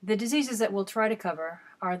 The diseases that we'll try to cover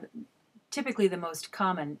are typically the most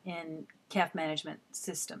common in calf management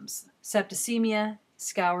systems: septicemia,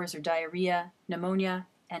 scours or diarrhea, pneumonia,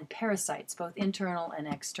 and parasites, both internal and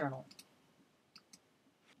external.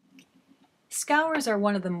 Scours are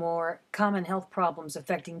one of the more common health problems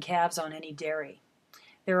affecting calves on any dairy.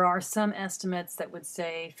 There are some estimates that would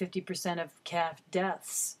say 50% of calf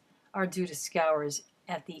deaths are due to scours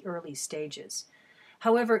at the early stages.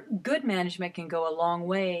 However, good management can go a long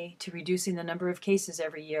way to reducing the number of cases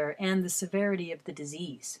every year and the severity of the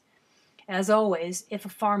disease. As always, if a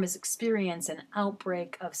farm is experiencing an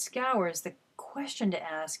outbreak of scours, the question to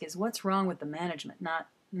ask is what's wrong with the management,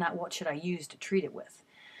 not what should I use to treat it with.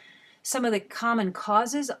 Some of the common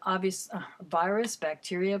causes, obvious virus,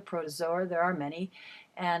 bacteria, protozoa, there are many,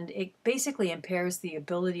 and it basically impairs the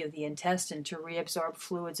ability of the intestine to reabsorb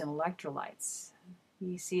fluids and electrolytes.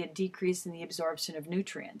 You see a decrease in the absorption of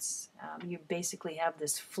nutrients. You basically have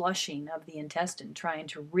this flushing of the intestine, trying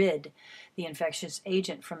to rid the infectious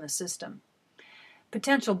agent from the system.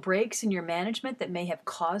 Potential breaks in your management that may have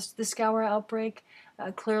caused the scour outbreak,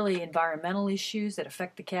 clearly environmental issues that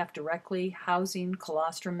affect the calf directly, housing,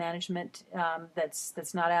 colostrum management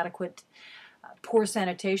that's not adequate, poor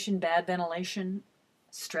sanitation, bad ventilation,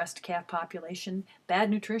 stressed calf population, bad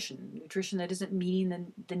nutrition that isn't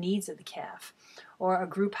meeting the needs of the calf, or a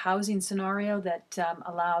group housing scenario that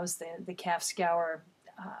allows the calf scour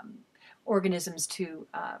organisms to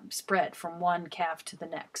spread from one calf to the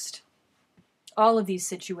next. All of these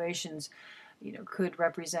situations could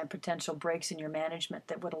represent potential breaks in your management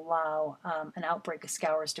that would allow an outbreak of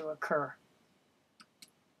scours to occur.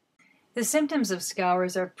 The symptoms of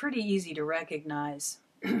scours are pretty easy to recognize.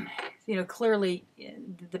 Clearly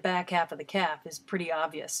the back half of the calf is pretty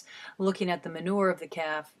obvious. Looking at the manure of the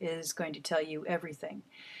calf is going to tell you everything.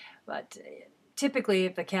 But typically,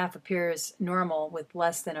 if the calf appears normal with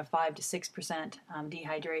less than a 5 to 6%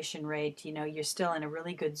 dehydration rate, you're still in a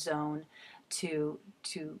really good zone to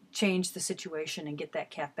change the situation and get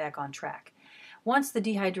that calf back on track. Once the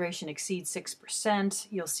dehydration exceeds 6%,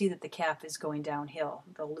 you'll see that the calf is going downhill.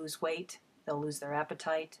 They'll lose weight, they'll lose their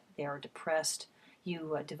appetite, they are depressed.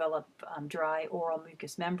 You develop dry oral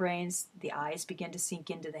mucous membranes, the eyes begin to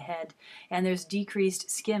sink into the head, and there's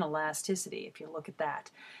decreased skin elasticity if you look at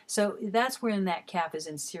that. So that's when that calf is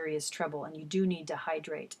in serious trouble, and you do need to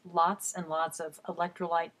hydrate lots and lots of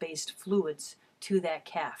electrolyte-based fluids to that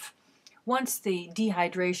calf. Once the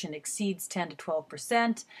dehydration exceeds 10 to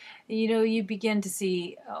 12%, you begin to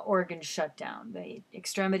see organs shut down. The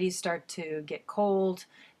extremities start to get cold,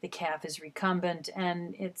 the calf is recumbent,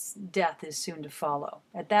 and its death is soon to follow.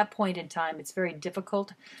 At that point in time, it's very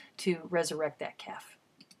difficult to resurrect that calf.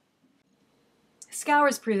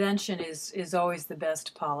 Scours prevention is always the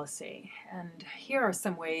best policy, and here are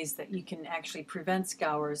some ways that you can actually prevent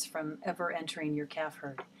scours from ever entering your calf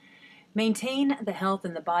herd. Maintain the health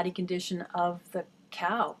and the body condition of the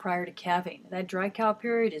cow prior to calving. That dry cow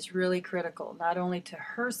period is really critical, not only to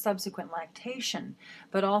her subsequent lactation,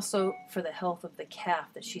 but also for the health of the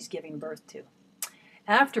calf that she's giving birth to.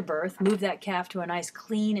 After birth, move that calf to a nice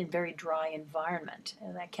clean and very dry environment.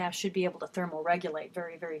 And that calf should be able to thermoregulate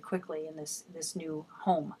very, very quickly in this new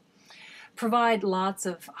home. Provide lots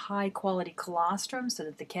of high-quality colostrum so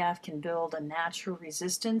that the calf can build a natural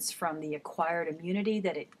resistance from the acquired immunity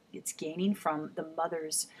that it's gaining from the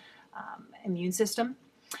mother's immune system.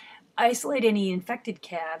 Isolate any infected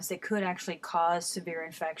calves that could actually cause severe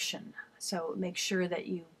infection. So make sure that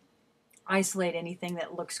you isolate anything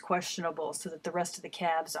that looks questionable so that the rest of the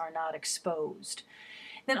calves are not exposed.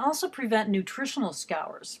 Then also prevent nutritional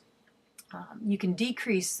scours. You can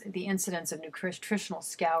decrease the incidence of nutritional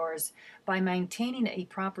scours by maintaining a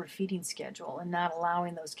proper feeding schedule and not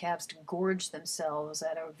allowing those calves to gorge themselves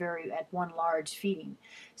at one large feeding.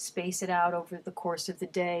 Space it out over the course of the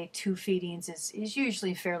day. 2 feedings is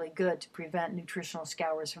usually fairly good to prevent nutritional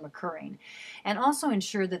scours from occurring. And also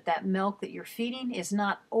ensure that milk that you're feeding is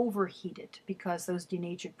not overheated, because those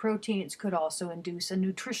denatured proteins could also induce a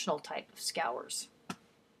nutritional type of scours.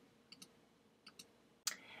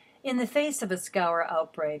 In the face of a scour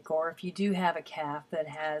outbreak, or if you do have a calf that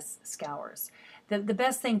has scours, the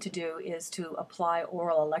best thing to do is to apply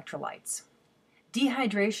oral electrolytes.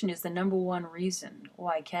 Dehydration is the #1 reason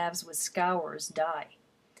why calves with scours die.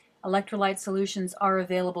 Electrolyte solutions are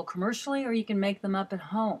available commercially, or you can make them up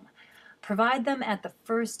at home. Provide them at the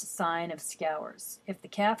first sign of scours. If the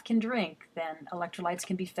calf can drink, then electrolytes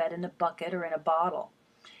can be fed in a bucket or in a bottle.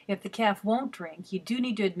 If the calf won't drink, you do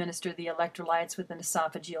need to administer the electrolytes with an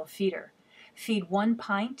esophageal feeder. Feed 1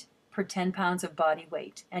 pint per 10 pounds of body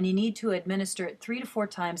weight, and you need to administer it 3 to 4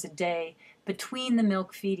 times a day between the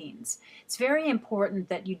milk feedings. It's very important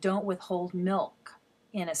that you don't withhold milk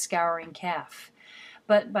in a scouring calf.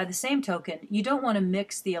 But by the same token, you don't want to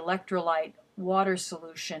mix the electrolyte water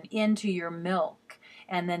solution into your milk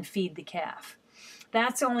and then feed the calf.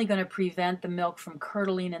 That's only going to prevent the milk from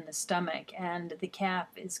curdling in the stomach, and the calf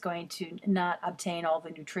is going to not obtain all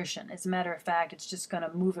the nutrition. As a matter of fact, it's just going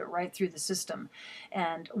to move it right through the system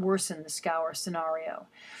and worsen the scour scenario.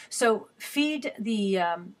 So feed the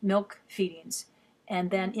milk feedings, and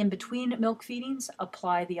then in between milk feedings,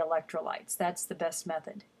 apply the electrolytes. That's the best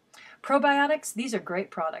method. Probiotics, these are great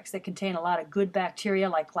products that contain a lot of good bacteria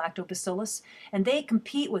like lactobacillus, and they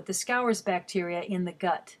compete with the scours bacteria in the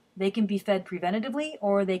gut. They can be fed preventatively,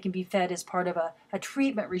 or they can be fed as part of a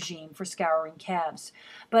treatment regime for scouring calves.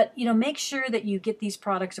 But make sure that you get these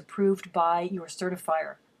products approved by your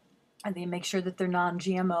certifier. And they make sure that they're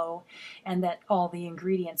non-GMO and that all the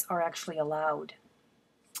ingredients are actually allowed.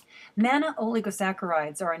 Manna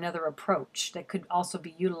oligosaccharides are another approach that could also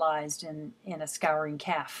be utilized in a scouring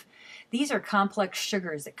calf. These are complex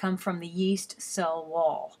sugars that come from the yeast cell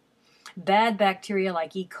wall. Bad bacteria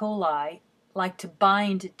like E. coli like to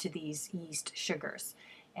bind to these yeast sugars,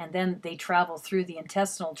 and then they travel through the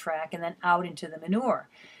intestinal tract and then out into the manure.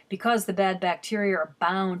 Because the bad bacteria are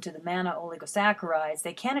bound to the manna oligosaccharides,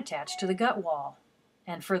 they can attach to the gut wall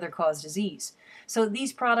and further cause disease. So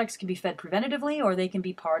these products can be fed preventatively, or they can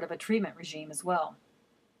be part of a treatment regime as well.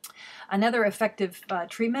 Another effective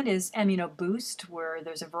treatment is immunoboost, where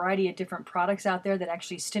there's a variety of different products out there that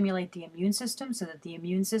actually stimulate the immune system so that the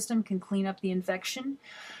immune system can clean up the infection.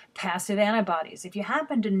 Passive antibodies. If you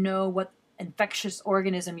happen to know what infectious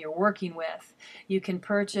organism you're working with, you can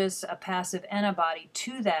purchase a passive antibody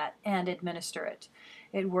to that and administer it.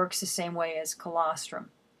 It works the same way as colostrum.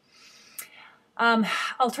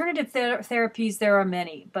 Alternative therapies, there are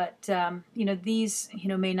many, but these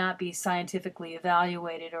may not be scientifically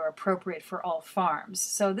evaluated or appropriate for all farms.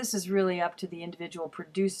 So this is really up to the individual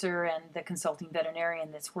producer and the consulting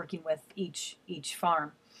veterinarian that's working with each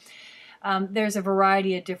farm. There's a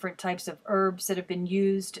variety of different types of herbs that have been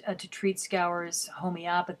used to treat scours.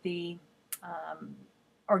 Homeopathy,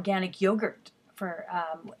 organic yogurt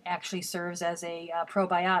actually serves as a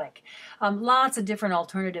probiotic. Lots of different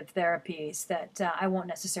alternative therapies that I won't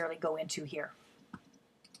necessarily go into here.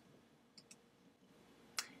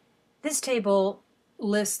 This table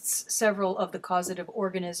lists several of the causative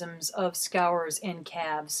organisms of scours in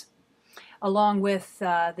calves, along with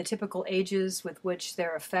the typical ages with which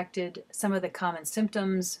they're affected, some of the common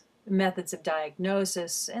symptoms, methods of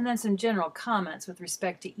diagnosis, and then some general comments with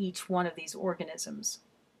respect to each one of these organisms.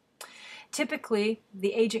 Typically,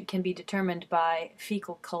 the agent can be determined by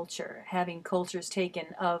fecal culture, having cultures taken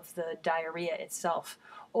of the diarrhea itself,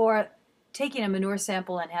 or taking a manure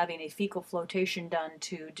sample and having a fecal flotation done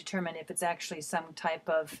to determine if it's actually some type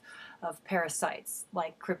of parasites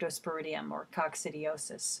like Cryptosporidium or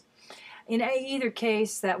coccidiosis. In either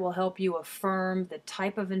case, that will help you affirm the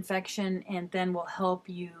type of infection and then will help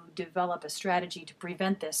you develop a strategy to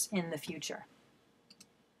prevent this in the future.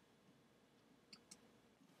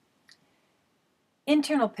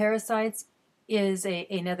 Internal parasites is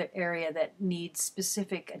another area that needs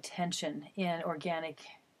specific attention in organic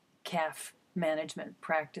calf management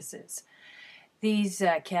practices. These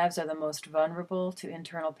calves are the most vulnerable to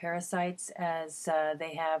internal parasites as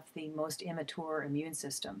they have the most immature immune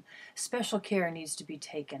system. Special care needs to be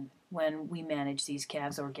taken when we manage these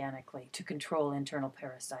calves organically to control internal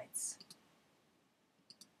parasites.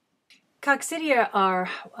 Coccidia are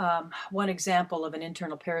one example of an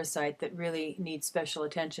internal parasite that really needs special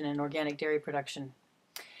attention in organic dairy production.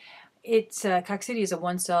 Coccidia is a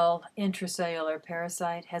one-cell intracellular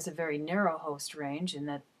parasite, has a very narrow host range in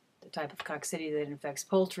that the type of coccidia that infects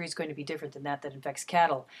poultry is going to be different than that infects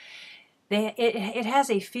cattle. It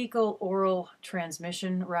has a fecal-oral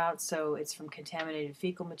transmission route, so it's from contaminated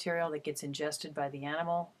fecal material that gets ingested by the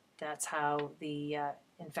animal. That's how the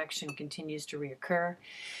infection continues to reoccur.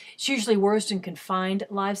 It's usually worst in confined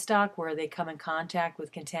livestock where they come in contact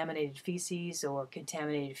with contaminated feces or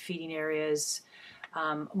contaminated feeding areas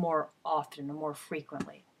more often or more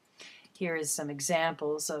frequently. Here is some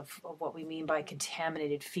examples of what we mean by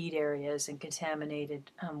contaminated feed areas and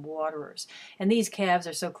contaminated waterers. And these calves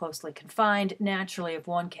are so closely confined, naturally if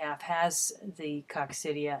one calf has the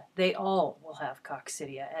coccidia, they all will have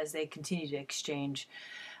coccidia as they continue to exchange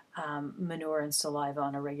manure and saliva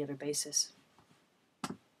on a regular basis.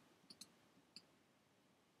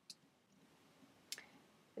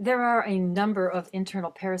 There are a number of internal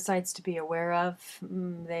parasites to be aware of.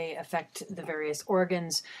 They affect the various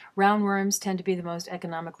organs. Roundworms tend to be the most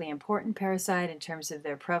economically important parasite in terms of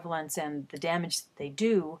their prevalence and the damage that they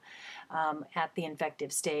do at the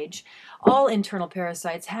infective stage. All internal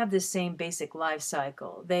parasites have the same basic life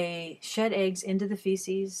cycle. They shed eggs into the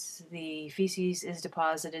feces. The feces is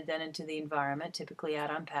deposited then into the environment, typically out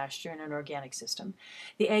on pasture in an organic system.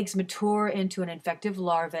 The eggs mature into an infective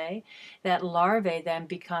larvae. That larvae then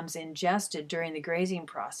becomes ingested during the grazing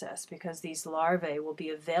process because these larvae will be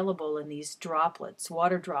available in these droplets,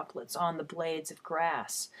 water droplets, on the blades of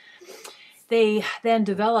grass. They then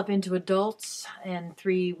develop into adults in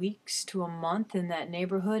 3 weeks to a month in that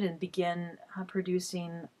neighborhood and begin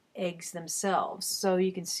producing eggs themselves. So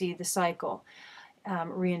you can see the cycle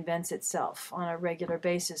reinvents itself on a regular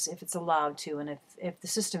basis if it's allowed to and if the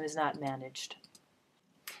system is not managed.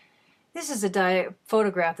 This is a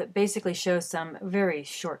photograph that basically shows some very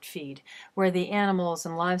short feed where the animals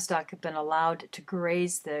and livestock have been allowed to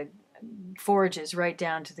graze the forages right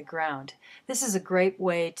down to the ground. This is a great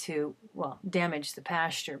way to, well, damage the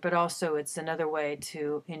pasture, but also it's another way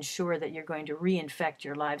to ensure that you're going to reinfect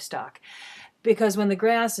your livestock. Because when the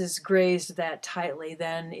grass is grazed that tightly,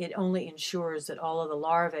 then it only ensures that all of the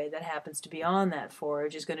larvae that happens to be on that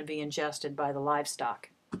forage is going to be ingested by the livestock.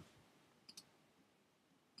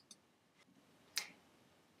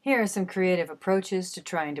 Here are some creative approaches to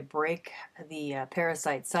trying to break the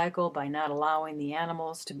parasite cycle by not allowing the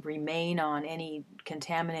animals to remain on any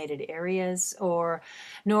contaminated areas, nor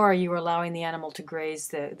are you allowing the animal to graze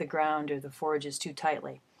the ground or the forages too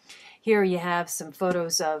tightly. Here you have some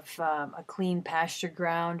photos of a clean pasture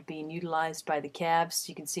ground being utilized by the calves.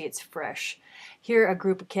 You can see it's fresh. Here a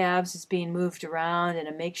group of calves is being moved around in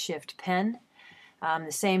a makeshift pen.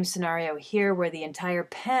 The same scenario here where the entire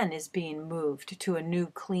pen is being moved to a new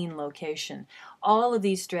clean location. All of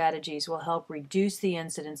these strategies will help reduce the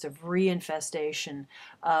incidence of reinfestation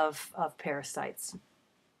of parasites.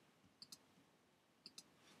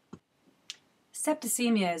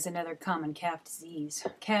 Septicemia is another common calf disease.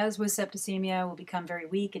 Calves with septicemia will become very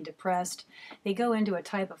weak and depressed. They go into a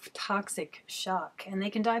type of toxic shock, and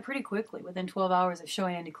they can die pretty quickly within 12 hours of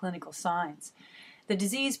showing any clinical signs. The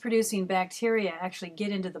disease-producing bacteria actually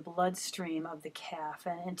get into the bloodstream of the calf,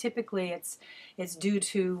 and typically it's due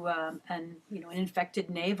to an infected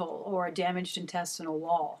navel or a damaged intestinal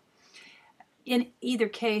wall. In either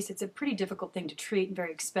case, it's a pretty difficult thing to treat and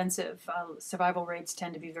very expensive. Survival rates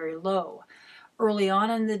tend to be very low. Early on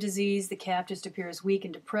in the disease, the calf just appears weak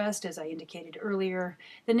and depressed, as I indicated earlier.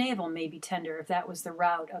 The navel may be tender if that was the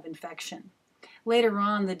route of infection. Later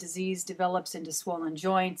on, the disease develops into swollen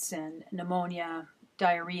joints and pneumonia,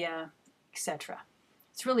 diarrhea, etc.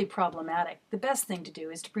 It's really problematic. The best thing to do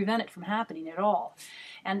is to prevent it from happening at all.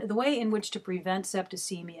 And the way in which to prevent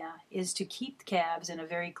septicemia is to keep the calves in a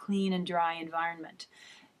very clean and dry environment,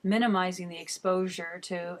 minimizing the exposure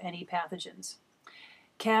to any pathogens.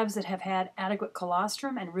 Calves that have had adequate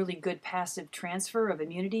colostrum and really good passive transfer of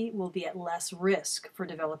immunity will be at less risk for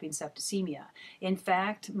developing septicemia. In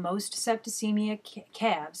fact, most septicemia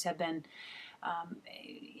calves have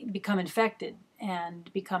become infected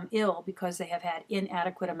and become ill because they have had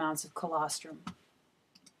inadequate amounts of colostrum.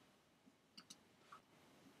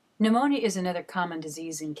 Pneumonia is another common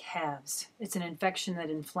disease in calves. It's an infection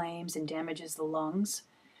that inflames and damages the lungs.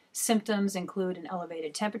 Symptoms include an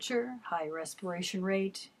elevated temperature, high respiration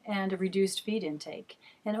rate, and a reduced feed intake,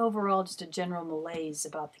 and overall just a general malaise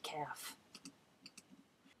about the calf.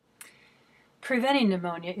 Preventing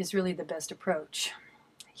pneumonia is really the best approach.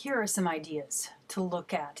 Here are some ideas to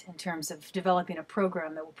look at in terms of developing a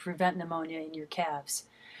program that will prevent pneumonia in your calves.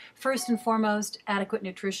 First and foremost, adequate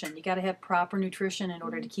nutrition. You got to have proper nutrition in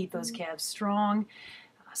order to keep those calves strong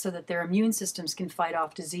so that their immune systems can fight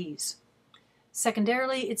off disease.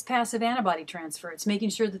 Secondarily, it's passive antibody transfer. It's making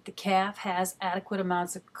sure that the calf has adequate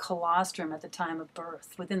amounts of colostrum at the time of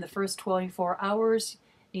birth. Within the first 24 hours,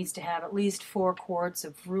 it needs to have at least 4 quarts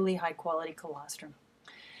of really high quality colostrum.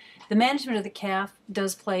 The management of the calf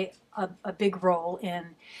does play a big role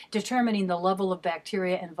in determining the level of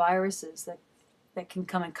bacteria and viruses that can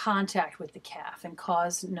come in contact with the calf and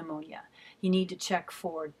cause pneumonia. You need to check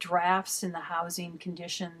for drafts in the housing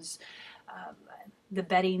conditions, the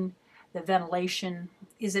bedding, the ventilation,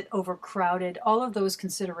 is it overcrowded? All of those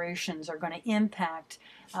considerations are going to impact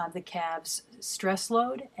the calf's stress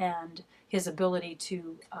load and his ability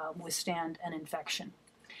to withstand an infection.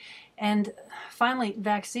 And finally,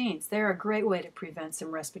 vaccines. They're a great way to prevent some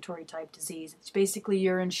respiratory type disease. It's basically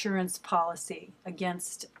your insurance policy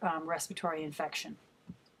against respiratory infection.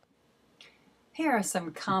 Here are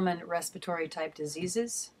some common respiratory type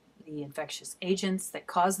diseases, the infectious agents that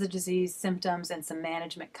cause the disease, symptoms, and some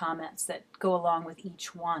management comments that go along with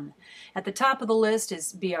each one. At the top of the list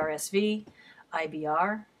is BRSV,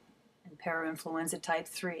 IBR, and parainfluenza type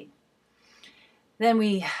 3. Then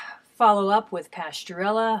we follow up with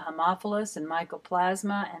Pasteurella, Haemophilus, and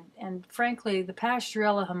Mycoplasma, and frankly, the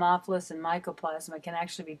Pasteurella, Haemophilus, and Mycoplasma can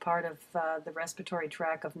actually be part of the respiratory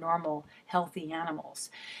tract of normal, healthy animals.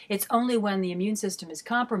 It's only when the immune system is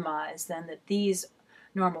compromised then that these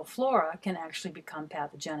normal flora can actually become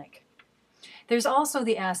pathogenic. There's also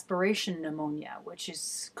the aspiration pneumonia, which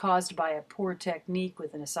is caused by a poor technique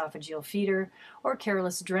with an esophageal feeder or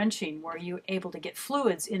careless drenching where you're able to get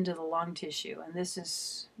fluids into the lung tissue, and this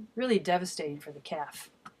is really devastating for the calf.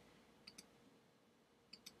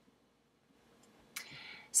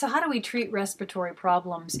 So how do we treat respiratory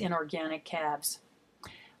problems in organic calves?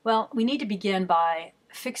 Well, we need to begin by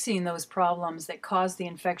fixing those problems that cause the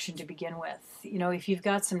infection to begin with. You know, if you've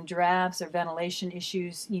got some drafts or ventilation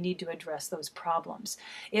issues, you need to address those problems.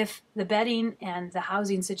 If the bedding and the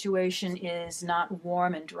housing situation is not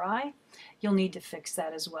warm and dry, you'll need to fix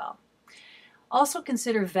that as well. Also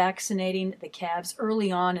consider vaccinating the calves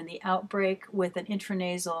early on in the outbreak with an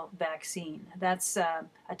intranasal vaccine. That's a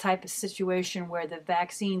type of situation where the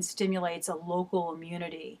vaccine stimulates a local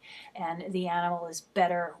immunity and the animal is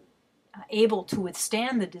better able to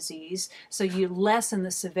withstand the disease, so you lessen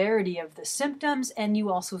the severity of the symptoms and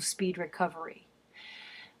you also speed recovery.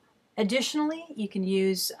 Additionally, you can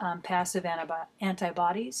use passive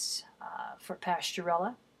antibodies for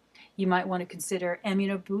Pasteurella. You might want to consider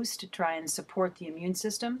immunoboost to try and support the immune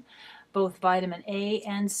system. Both vitamin A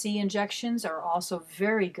and C injections are also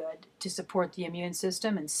very good to support the immune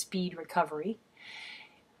system and speed recovery.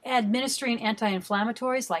 Administering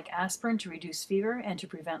anti-inflammatories like aspirin to reduce fever and to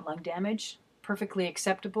prevent lung damage, perfectly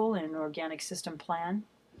acceptable in an organic system plan.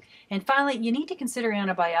 And finally, you need to consider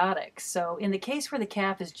antibiotics. So in the case where the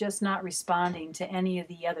calf is just not responding to any of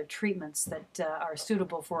the other treatments that are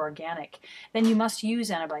suitable for organic, then you must use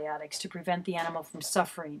antibiotics to prevent the animal from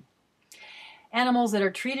suffering. Animals that are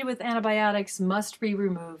treated with antibiotics must be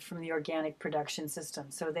removed from the organic production system,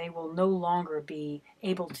 so they will no longer be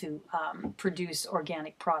able to produce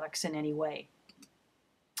organic products in any way.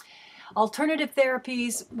 Alternative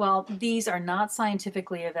therapies, well, these are not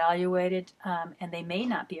scientifically evaluated and they may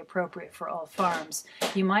not be appropriate for all farms.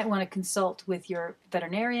 You might want to consult with your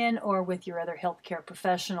veterinarian or with your other healthcare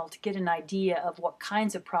professional to get an idea of what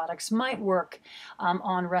kinds of products might work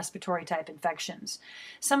on respiratory type infections.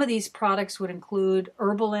 Some of these products would include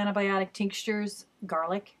herbal antibiotic tinctures,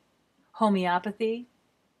 garlic, homeopathy,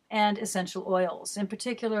 and essential oils. In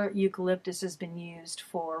particular, eucalyptus has been used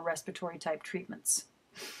for respiratory type treatments.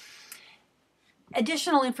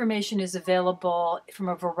 Additional information is available from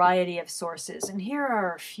a variety of sources, and here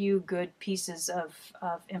are a few good pieces of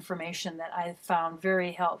information that I found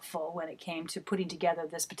very helpful when it came to putting together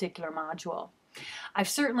this particular module. I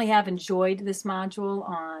certainly have enjoyed this module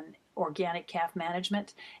on organic calf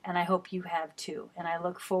management, and I hope you have too. And I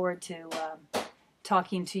look forward to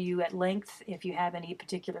talking to you at length. If you have any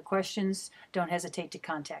particular questions, don't hesitate to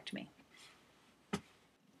contact me.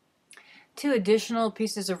 2 additional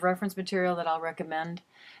pieces of reference material that I'll recommend.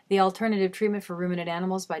 The Alternative Treatment for Ruminant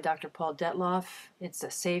Animals by Dr. Paul Detloff. It's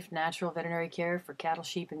a safe, natural veterinary care for cattle,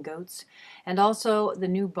 sheep, and goats. And also the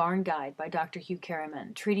new Barn Guide by Dr. Hugh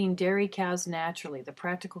Kerriman, Treating Dairy Cows Naturally, the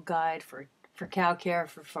practical guide for cow care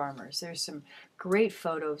for farmers. There's some great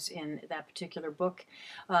photos in that particular book,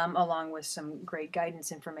 along with some great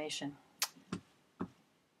guidance information.